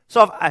in?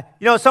 So,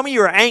 some of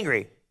you are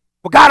angry.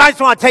 Well, God, I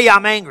just want to tell you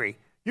I'm angry.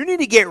 You need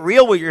to get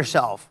real with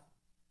yourself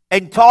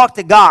and talk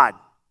to God.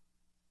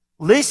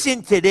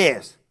 Listen to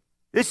this.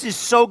 This is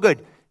so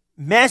good.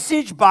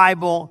 Message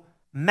Bible,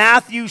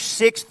 Matthew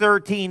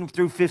 6:13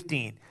 through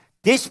 15.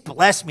 This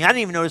blessed me. I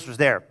didn't even know this was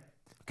there.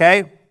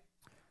 Okay?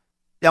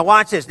 Now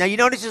watch this. Now you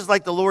know this is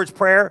like the Lord's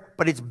Prayer,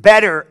 but it's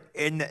better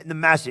in the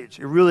message.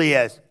 It really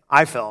is.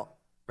 I felt.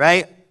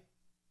 Right?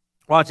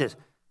 Watch this.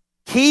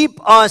 Keep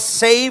us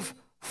safe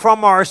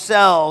from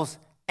ourselves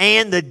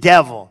and the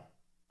devil.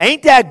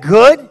 Ain't that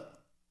good?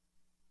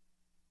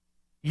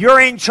 You're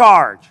in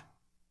charge.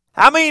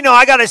 How many of you know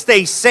I got to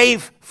stay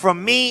safe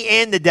from me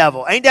and the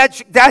devil? Ain't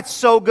that's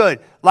so good?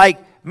 Like,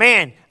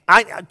 man,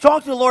 I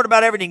talk to the Lord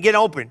about everything. Get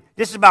open.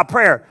 This is about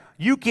prayer.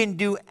 You can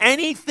do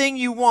anything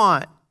you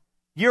want.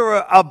 You're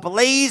a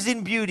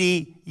blazing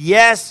beauty.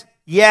 Yes,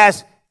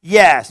 yes,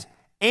 yes.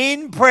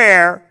 In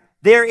prayer,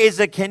 there is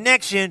a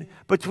connection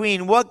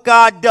between what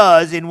God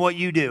does and what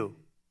you do.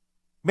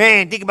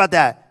 Man, think about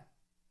that.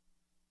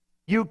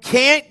 You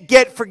can't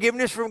get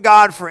forgiveness from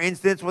God, for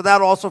instance,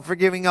 without also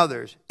forgiving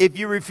others. If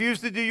you refuse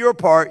to do your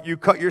part, you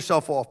cut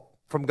yourself off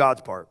from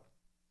God's part.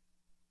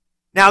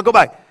 Now, go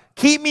back.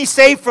 Keep me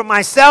safe from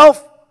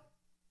myself.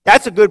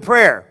 That's a good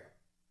prayer.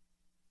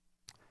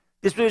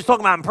 This is what he was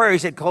talking about in prayer. He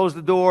said, close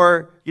the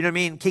door. You know what I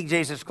mean? King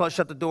James says,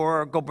 shut the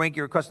door. Go break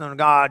your request unto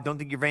God. Don't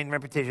think you're vain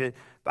repetition.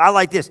 But I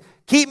like this.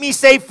 Keep me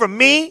safe from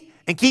me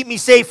and keep me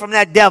safe from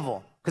that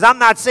devil. Because I'm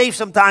not safe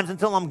sometimes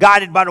until I'm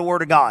guided by the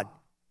word of God.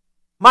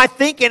 My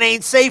thinking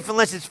ain't safe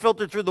unless it's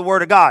filtered through the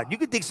word of God. You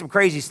can think some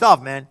crazy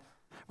stuff, man.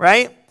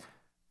 Right?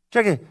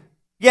 Check it.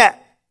 Yeah.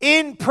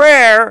 In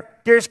prayer,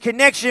 there's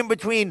connection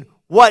between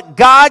what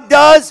God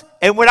does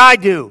and what I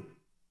do.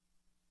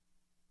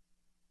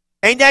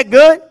 Ain't that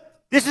good?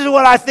 This is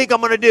what I think I'm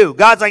going to do.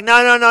 God's like,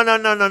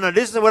 no.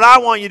 This is what I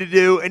want you to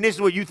do, and this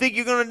is what you think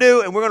you're going to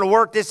do, and we're going to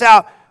work this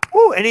out.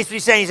 Woo, and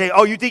he's saying,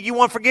 oh, you think you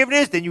want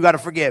forgiveness? Then you got to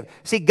forgive.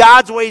 See,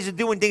 God's ways of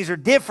doing things are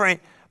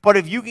different, but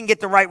if you can get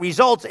the right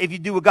results, if you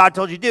do what God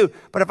told you to do.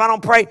 But if I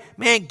don't pray,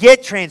 man,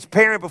 get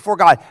transparent before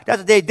God. That's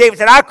what David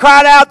said. I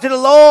cried out to the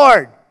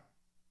Lord.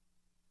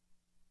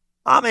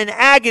 I'm in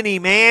agony,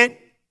 man.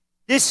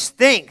 This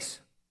stinks.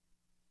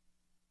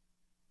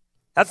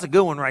 That's a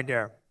good one right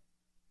there.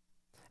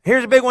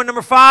 Here's a big one,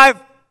 number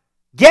 5.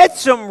 Get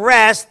some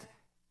rest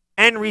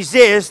and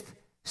resist.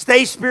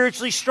 Stay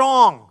spiritually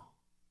strong.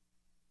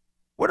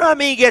 What do I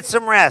mean get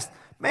some rest?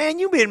 Man,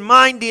 you've been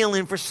mind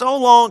dealing for so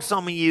long,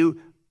 some of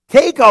you.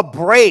 Take a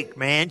break,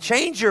 man.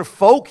 Change your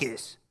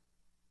focus.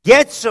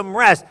 Get some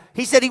rest.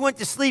 He said he went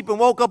to sleep and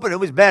woke up and it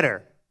was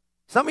better.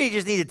 Some of you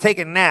just need to take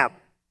a nap.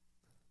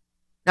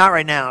 Not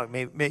right now,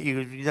 maybe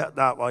you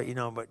well, you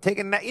know, but take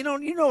a nap. You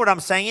know what I'm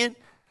saying?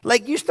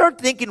 Like, you start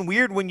thinking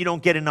weird when you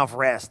don't get enough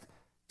rest.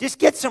 Just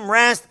get some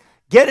rest,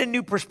 get a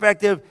new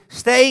perspective,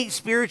 stay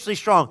spiritually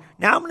strong.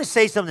 Now, I'm going to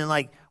say something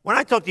like, when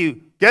I talk to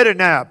you, get a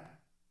nap.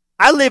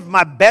 I lived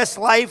my best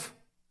life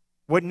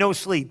with no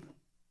sleep.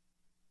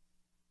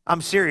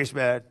 I'm serious,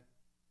 man.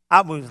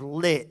 I was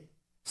lit.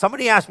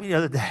 Somebody asked me the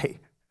other day,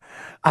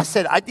 I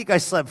said, I think I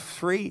slept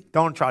 3.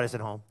 Don't try this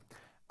at home.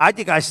 I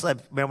think I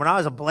slept, man, when I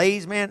was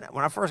ablaze, man,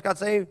 when I first got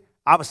saved,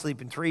 I was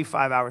sleeping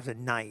 3-5 hours a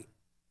night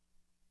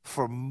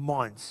for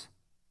months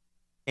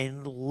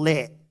and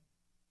lit,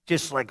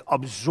 just like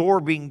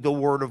absorbing the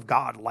word of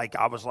God. Like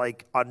I was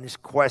like on this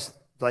quest,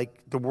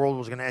 like the world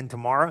was going to end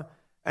tomorrow.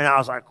 And I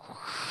was like,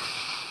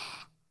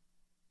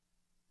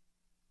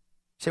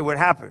 say, what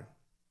happened?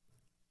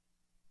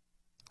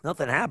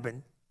 Nothing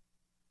happened.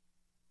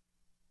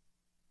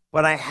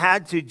 But I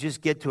had to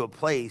just get to a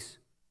place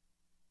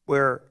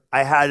where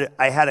I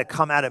had to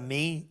come out of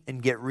me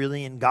and get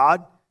really in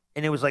God.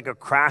 And it was like a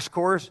crash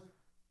course.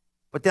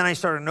 But then I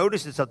started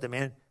noticing something,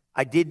 man.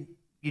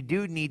 You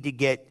do need to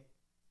get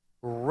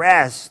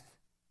rest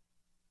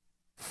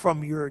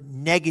from your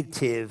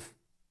negative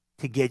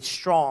to get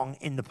strong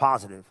in the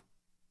positive.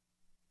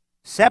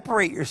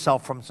 Separate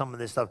yourself from some of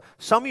this stuff.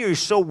 Some of you are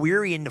so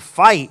weary in the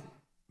fight,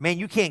 man,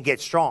 you can't get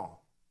strong.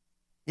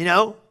 You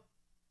know?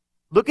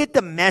 Look at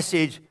the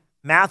message,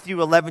 Matthew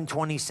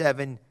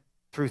 11:27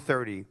 through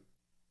 30.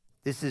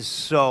 This is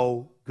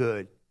so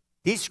good.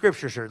 These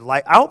scriptures are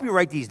like, I hope you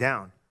write these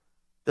down.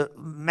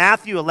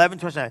 Matthew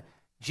 11:27.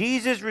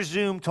 Jesus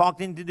resumed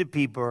talking to the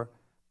people,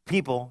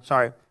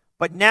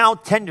 but now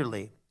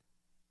tenderly,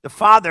 the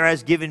Father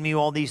has given me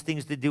all these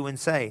things to do and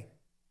say.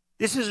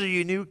 This is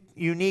a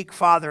unique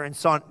father and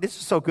son. This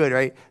is so good,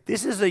 right?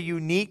 This is a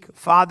unique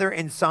father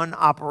and son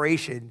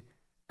operation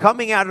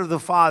coming out of the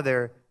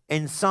Father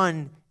and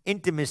Son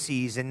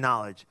intimacies and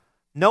knowledge.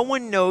 No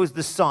one knows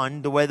the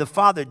Son the way the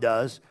Father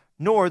does,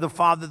 nor the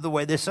Father the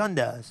way the Son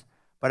does.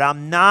 But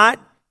I'm not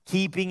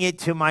keeping it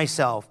to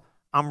myself.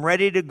 I'm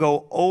ready to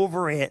go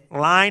over it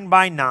line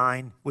by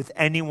line with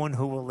anyone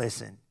who will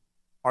listen.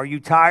 Are you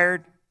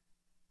tired,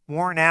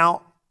 worn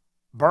out,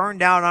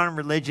 burned out on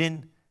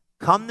religion?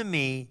 Come to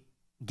me,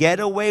 get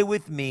away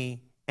with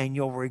me, and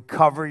you'll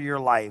recover your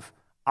life.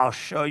 I'll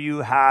show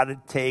you how to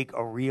take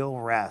a real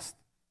rest.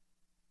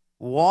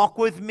 Walk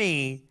with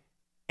me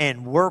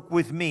and work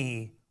with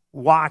me.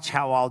 Watch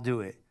how I'll do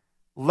it.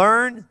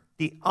 Learn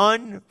the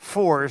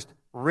unforced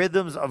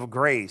rhythms of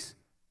grace.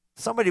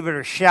 Somebody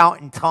better shout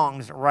in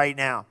tongues right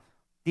now.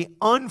 The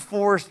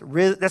unforced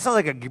rhythm. That sounds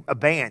like a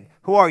band.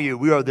 Who are you?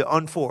 We are the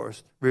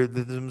unforced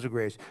rhythms of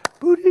grace.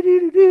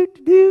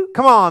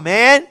 Come on,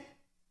 man.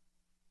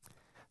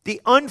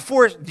 The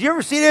unforced. Do you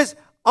ever see this?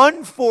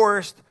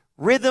 Unforced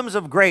rhythms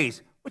of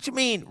grace. What you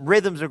mean,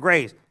 rhythms of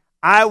grace?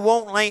 I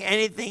won't lay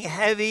anything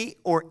heavy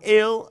or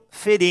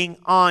ill-fitting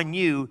on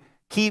you.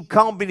 Keep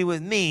company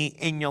with me,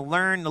 and you'll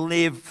learn to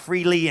live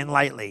freely and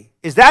lightly.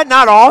 Is that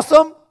not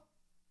awesome?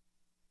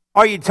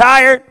 Are you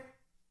tired?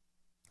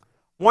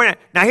 Worn out.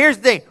 Now, here's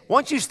the thing.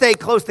 Once you stay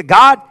close to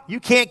God, you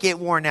can't get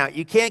worn out.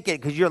 You can't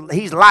get, because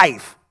He's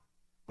life.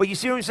 But you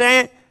see what I'm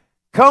saying?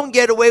 Come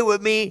get away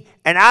with me,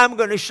 and I'm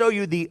going to show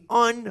you the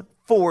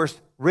unforced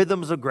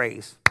rhythms of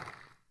grace.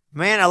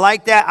 Man, I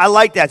like that. I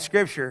like that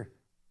scripture.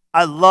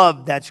 I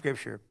love that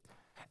scripture.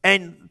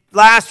 And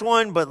last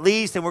one, but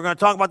least, and we're going to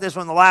talk about this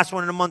one, the last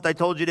one in the month. I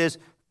told you this.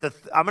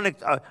 I'm going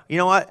to, you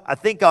know what? I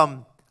think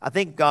the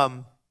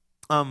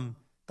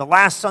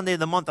last Sunday of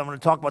the month, I'm going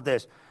to talk about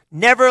this.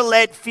 Never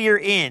let fear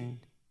in.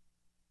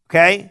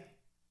 Okay?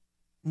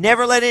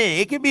 Never let it in.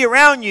 It can be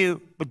around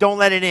you, but don't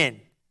let it in.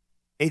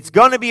 It's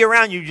going to be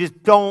around you.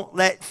 Just don't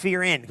let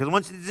fear in. Because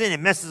once it's in, it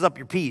messes up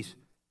your peace.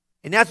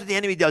 And that's what the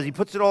enemy does. He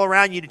puts it all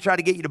around you to try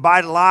to get you to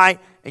buy the lie,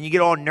 and you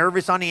get all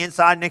nervous on the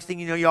inside. Next thing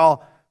you know, you're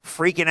all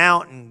freaking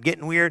out and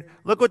getting weird.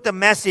 Look what the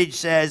message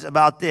says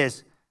about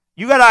this.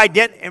 You got to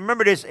identify, and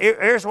remember this,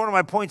 here's one of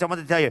my points I want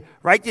to tell you.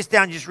 Write this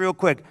down just real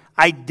quick.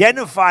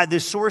 Identify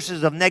the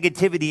sources of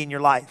negativity in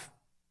your life.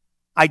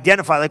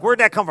 Identify, like, where'd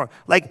that come from?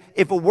 Like,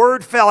 if a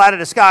word fell out of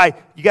the sky,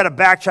 you got to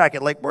backtrack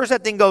it. Like, where's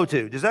that thing go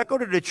to? Does that go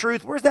to the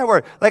truth? Where's that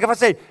word? Like, if I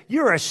said,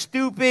 you're a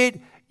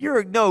stupid,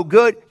 you're no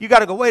good, you got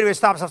to go, wait a minute,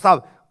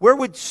 stop. Where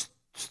would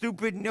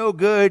stupid, no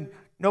good,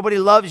 nobody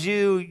loves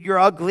you, you're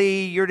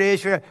ugly, you're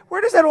this, you're that,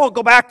 where does that all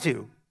go back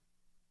to?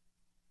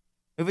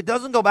 If it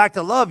doesn't go back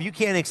to love, you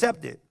can't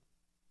accept it.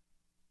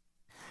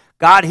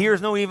 God hears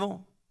no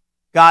evil.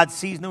 God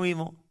sees no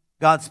evil.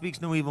 God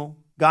speaks no evil.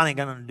 God ain't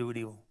got nothing to do with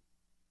evil.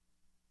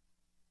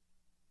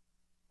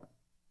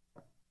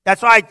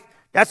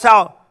 That's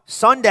how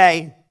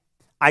Sunday,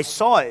 I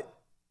saw it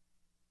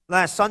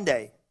last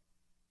Sunday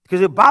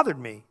because it bothered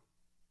me.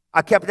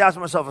 I kept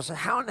asking myself, I said,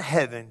 how in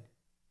heaven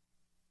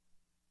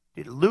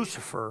did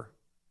Lucifer,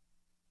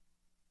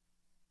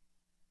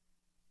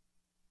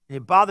 and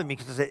it bothered me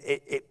because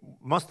it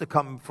must have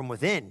come from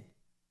within. And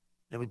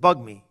it would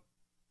bug me.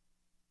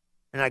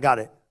 And I got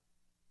it.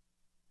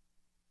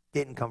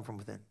 Didn't come from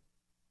within.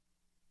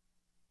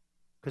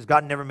 Because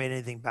God never made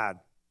anything bad.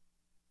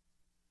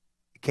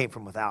 It came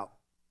from without.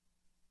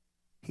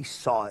 He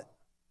saw it.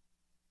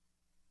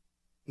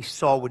 He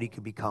saw what he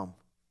could become.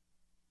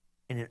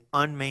 And an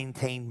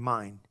unmaintained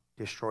mind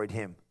destroyed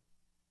him.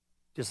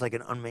 Just like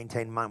an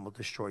unmaintained mind will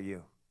destroy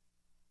you.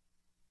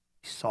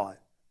 He saw it.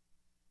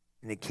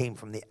 And it came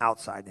from the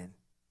outside in.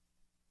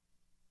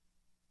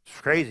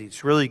 It's crazy.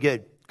 It's really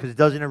good because it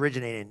doesn't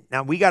originate in.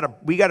 Now, we got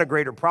a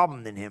greater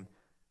problem than him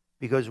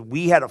because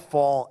we had a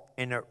fall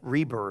and a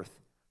rebirth.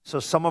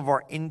 So some of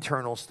our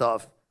internal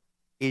stuff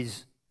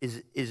is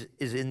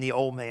in the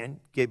old man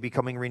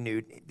becoming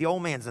renewed. The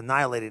old man's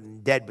annihilated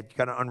and dead, but you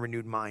got an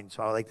unrenewed mind.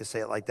 So I like to say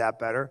it like that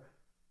better.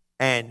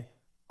 And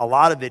a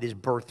lot of it is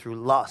birthed through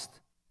lust.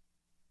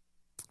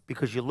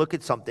 Because you look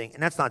at something,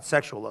 and that's not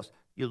sexual lust.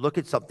 You look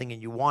at something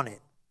and you want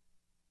it.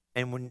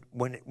 And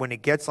when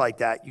it gets like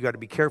that, you got to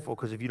be careful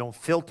because if you don't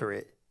filter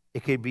it,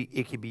 it could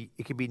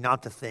be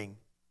not the thing.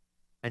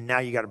 And now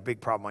you got a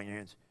big problem on your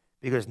hands.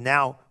 Because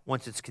now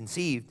once it's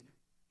conceived,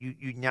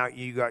 you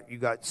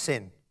got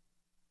sin.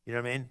 You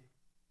know what I mean?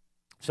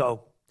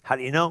 So how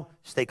do you know?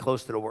 Stay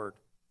close to the word.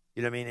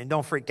 You know what I mean? And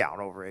don't freak out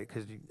over it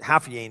because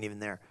half of you ain't even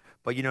there.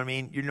 But you know what I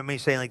mean? You know what I mean?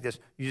 Saying like this,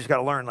 you just got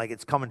to learn like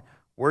it's coming.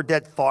 Where'd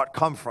that thought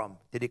come from?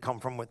 Did it come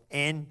from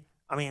within?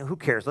 I mean, who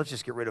cares? Let's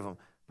just get rid of them.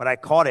 But I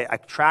caught it. I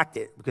tracked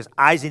it because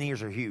eyes and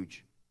ears are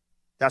huge.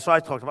 That's what I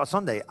talked about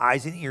Sunday.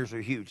 Eyes and ears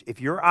are huge. If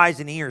your eyes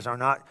and ears are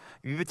not,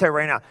 you can tell you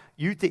right now,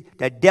 you think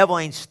that devil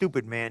ain't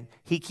stupid, man.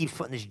 He keeps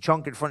putting this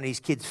junk in front of these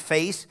kids'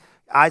 face.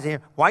 Eyes and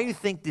ears. Why do you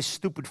think this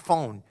stupid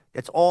phone?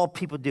 That's all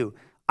people do.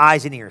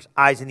 Eyes and ears,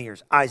 eyes and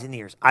ears, eyes and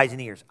ears, eyes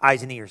and ears,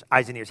 eyes and ears,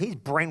 eyes and ears. He's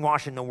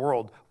brainwashing the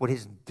world with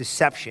his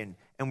deception,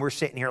 and we're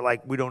sitting here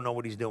like we don't know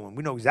what he's doing.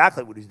 We know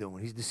exactly what he's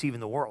doing. He's deceiving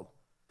the world.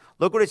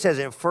 Look what it says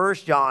in 1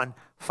 John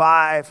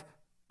 4,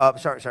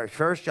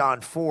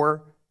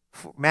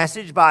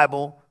 Message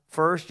Bible,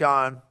 1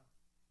 John,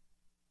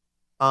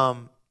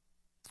 1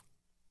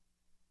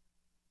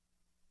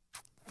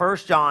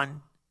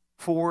 John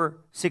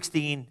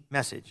 4:16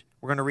 message.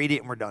 We're going to read it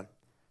and we're done.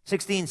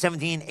 16,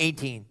 17,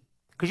 18.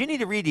 Because you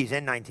need to read these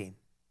and 19.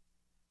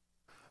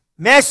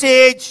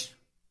 Message,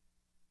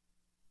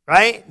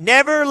 right?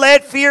 Never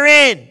let fear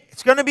in.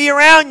 It's going to be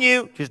around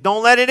you. Just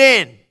don't let it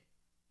in.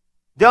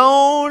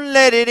 Don't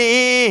let it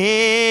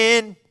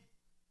in.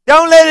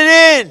 Don't let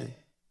it in.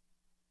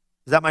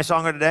 Is that my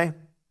song of today?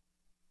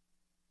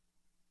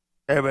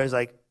 Everybody's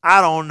like,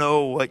 I don't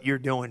know what you're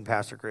doing,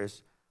 Pastor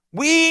Chris.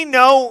 We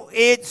know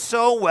it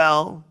so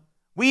well.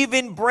 We've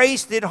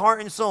embraced it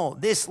heart and soul.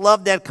 This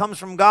love that comes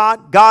from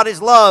God, God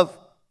is love.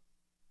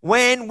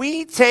 When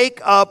we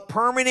take up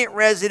permanent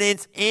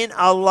residence in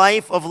a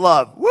life of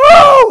love. Woo!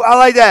 I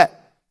like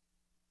that.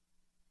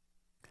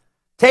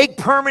 Take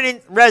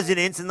permanent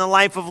residence in the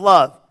life of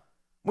love.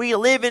 We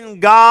live in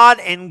God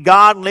and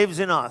God lives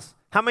in us.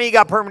 How many of you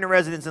got permanent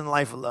residence in the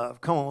life of love?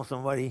 Come on,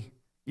 somebody.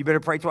 You better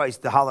pray twice.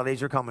 The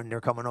holidays are coming.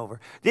 They're coming over.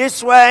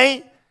 This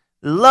way,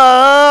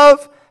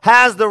 love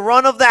has the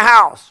run of the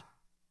house.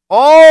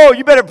 Oh,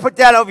 you better put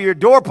that over your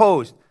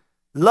doorpost.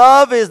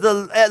 Love is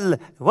the,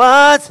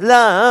 what's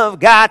love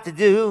got to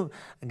do?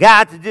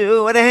 Got to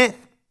do with it.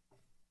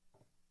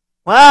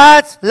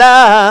 What's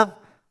love?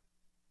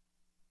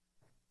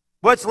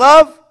 What's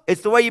love?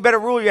 It's the way you better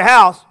rule your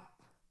house.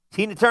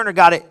 Tina Turner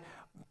got it.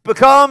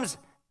 Becomes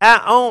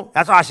at home.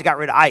 That's why she got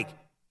rid of Ike.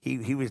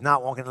 He was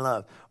not walking in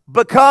love.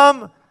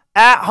 Become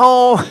at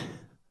home.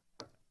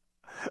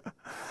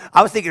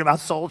 I was thinking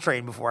about Soul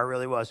Train before I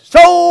really was.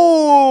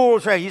 Soul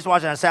Train. You used to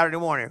watch it on Saturday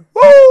morning.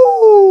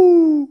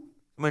 Woo!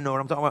 You know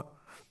what I'm talking about?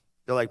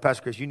 They're like,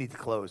 Pastor Chris, you need to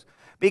close.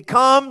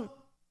 Become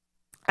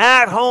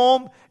at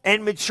home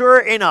and mature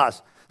in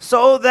us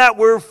so that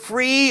we're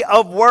free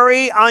of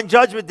worry on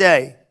Judgment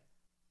Day.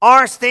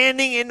 Our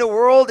standing in the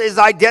world is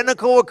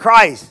identical with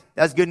Christ.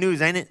 That's good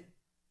news, ain't it?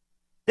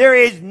 There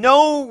is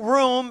no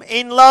room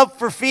in love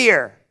for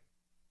fear.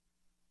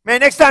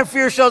 Man, next time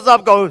fear shows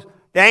up, goes,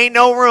 there ain't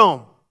no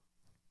room.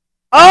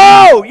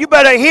 Oh, you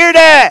better hear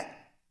that.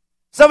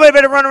 Somebody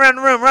better run around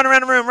the room, run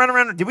around the room, run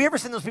around. Did we ever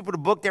send those people to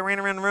book that ran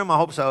around the room? I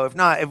hope so. If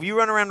not, if you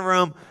run around the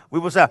room, we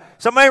will say,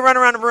 somebody run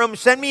around the room.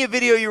 Send me a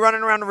video you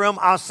running around the room.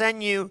 I'll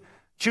send you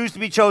Choose to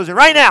Be Chosen.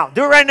 Right now.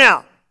 Do it right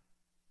now.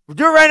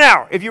 Do it right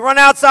now. If you run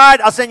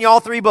outside, I'll send you all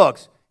 3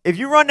 books. If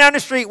you run down the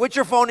street with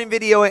your phone and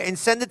video it and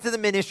send it to the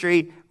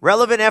ministry,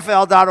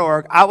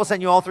 relevantfl.org, I will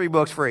send you all 3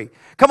 books free.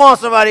 Come on,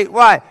 somebody.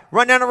 Why?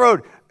 Run down the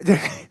road.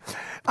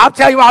 I'll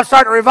tell you I'll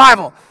start a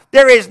revival.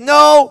 There is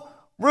no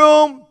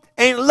room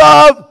in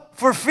love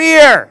for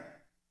fear.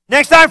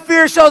 Next time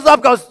fear shows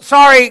up, goes,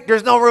 sorry,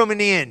 there's no room in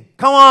the inn.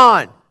 Come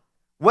on.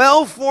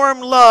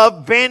 Well-formed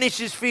love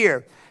banishes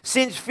fear.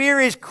 Since fear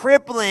is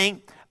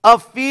crippling, a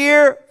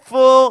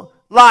fearful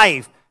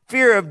life.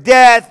 Fear of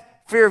death,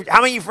 fear of,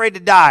 how many of you afraid to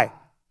die?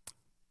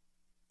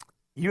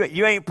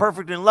 You ain't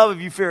perfect in love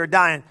if you fear of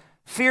dying.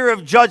 Fear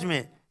of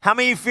judgment. How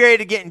many of you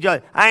afraid of getting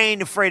judged? I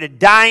ain't afraid of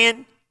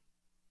dying.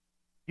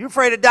 You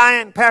afraid of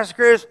dying, Pastor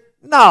Chris?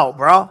 No,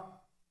 bro.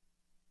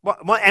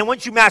 And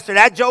once you master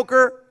that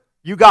joker,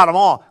 you got them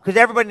all. Because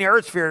everybody in the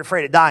earth's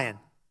afraid of dying.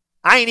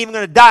 I ain't even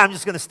going to die. I'm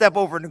just going to step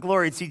over into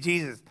glory and see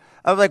Jesus.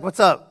 I was like,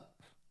 what's up?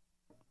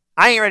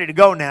 I ain't ready to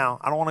go now.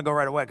 I don't want to go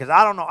right away because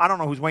I don't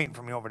know who's waiting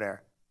for me over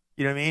there.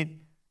 You know what I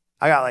mean?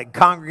 I got like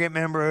congregant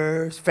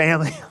members,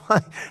 family.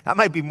 That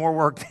might be more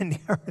work than the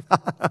earth.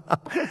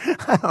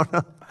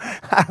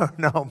 I don't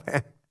know,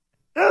 man.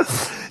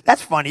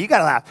 That's funny. You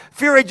gotta laugh.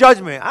 Fear of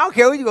judgment. I don't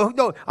care where you go.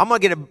 No, I'm gonna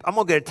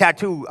get a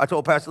tattoo. I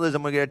told Pastor Liz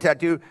I'm gonna get a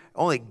tattoo.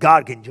 Only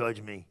God can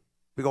judge me.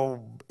 Big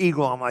old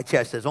eagle on my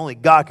chest says only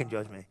God can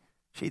judge me.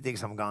 She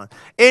thinks I'm gone.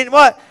 And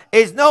what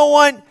is no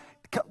one?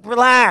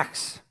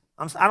 Relax.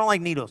 I don't like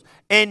needles.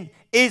 And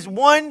is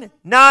one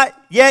not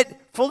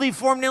yet fully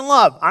formed in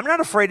love? I'm not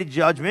afraid of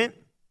judgment.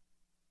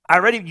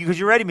 Because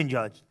you've already been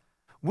judged.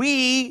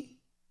 We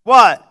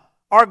what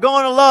are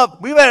going to love?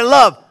 We better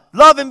love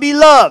and be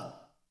loved.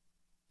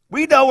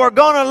 We know we're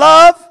going to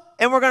love,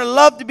 and we're going to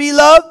love to be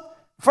loved.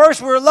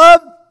 First we're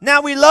loved,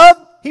 now we love.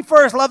 He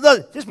first loved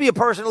us. Just be a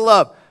person to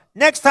love.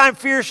 Next time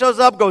fear shows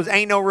up, goes,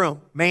 ain't no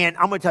room. Man,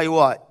 I'm going to tell you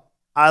what.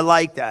 I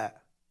like that.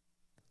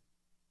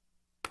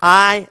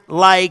 I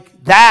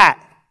like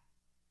that.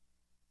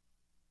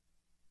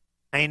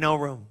 Ain't no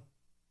room.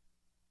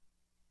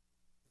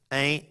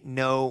 Ain't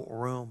no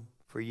room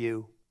for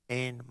you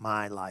in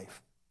my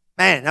life.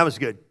 Man, that was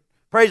good.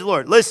 Praise the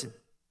Lord. Listen.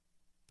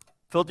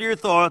 Filter your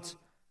thoughts.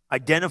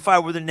 Identify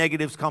where the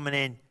negative's coming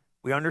in.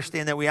 We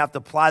understand that we have to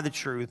apply the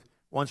truth.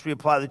 Once we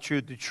apply the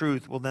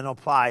truth will then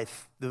apply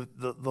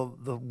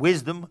the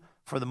wisdom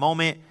for the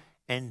moment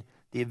and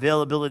the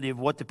availability of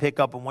what to pick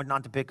up and what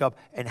not to pick up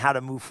and how to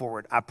move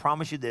forward. I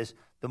promise you this,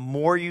 the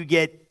more you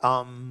get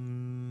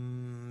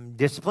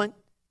disciplined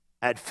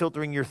at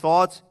filtering your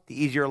thoughts,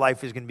 the easier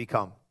life is going to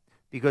become.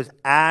 Because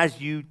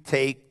as you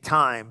take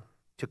time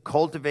to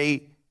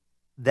cultivate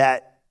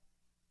that,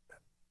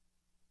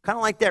 kind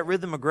of like that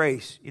rhythm of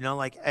grace,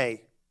 like,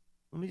 hey,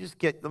 let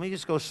me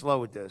just go slow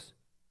with this.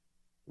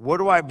 What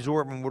do I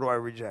absorb and what do I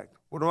reject?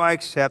 What do I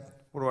accept?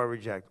 What do I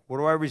reject? What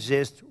do I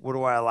resist? What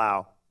do I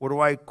allow? What do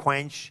I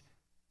quench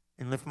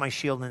and lift my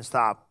shield and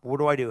stop? What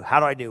do I do? How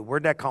do I do?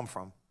 Where'd that come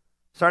from?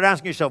 Start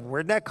asking yourself,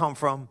 where'd that come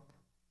from?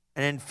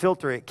 And then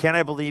filter it. Can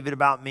I believe it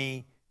about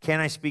me? Can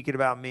I speak it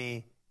about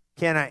me?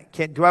 Do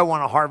I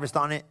want to harvest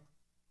on it?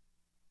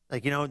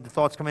 Like, the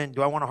thoughts come in.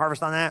 Do I want to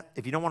harvest on that?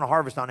 If you don't want to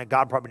harvest on it,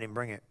 God probably didn't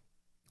bring it.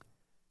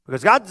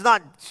 Because God's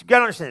not, you got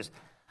to understand this.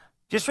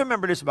 Just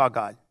remember this about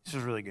God. This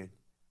is really good.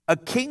 A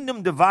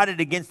kingdom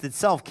divided against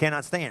itself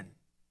cannot stand.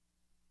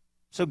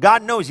 So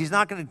God knows he's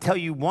not going to tell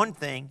you one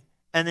thing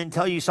and then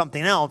tell you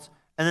something else,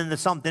 and then the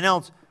something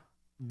else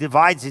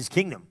divides his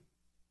kingdom.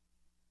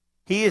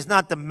 He is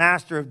not the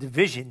master of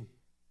division.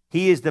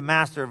 He is the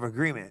master of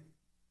agreement.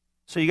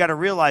 So you got to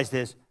realize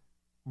this.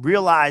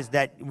 Realize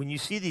that when you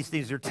see these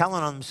things, they're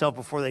telling on themselves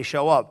before they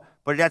show up.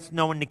 But that's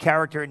knowing the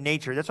character and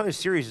nature. That's why this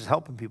series is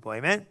helping people.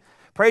 Amen?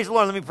 Praise the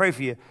Lord. Let me pray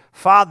for you.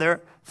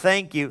 Father,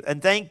 thank you.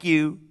 And thank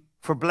you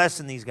for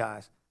blessing these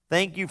guys.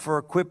 Thank you for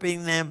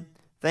equipping them.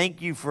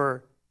 Thank you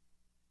for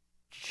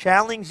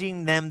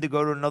challenging them to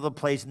go to another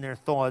place in their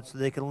thoughts so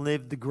they can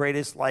live the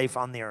greatest life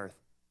on the earth.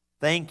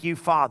 Thank you,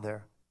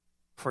 Father,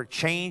 for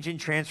change and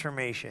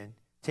transformation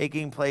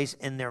taking place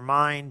in their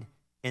mind,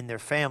 in their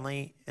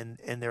family,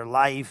 in their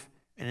life,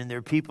 and in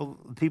their people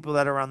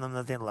that are around them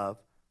that they love.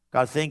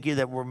 God, thank you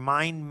that we're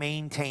mind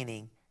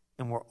maintaining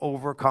and we're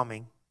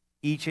overcoming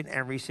each and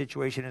every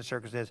situation and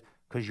circumstance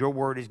because your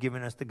word is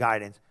giving us the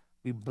guidance.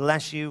 We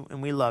bless you and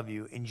we love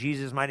you. In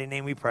Jesus' mighty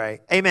name we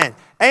pray. Amen.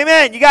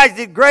 Amen. You guys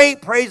did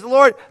great. Praise the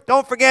Lord.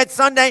 Don't forget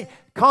Sunday,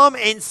 come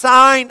and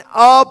sign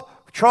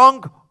up,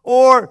 trunk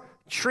or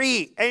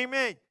treat.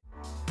 Amen.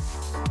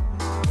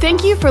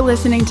 Thank you for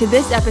listening to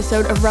this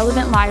episode of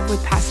Relevant Live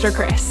with Pastor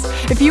Chris.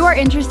 If you are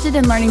interested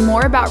in learning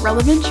more about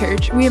Relevant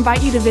Church, we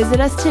invite you to visit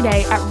us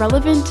today at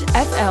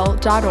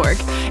relevantfl.org.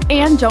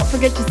 And don't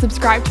forget to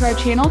subscribe to our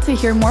channel to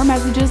hear more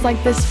messages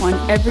like this one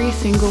every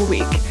single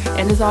week.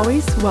 And as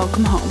always,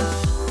 welcome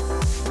home.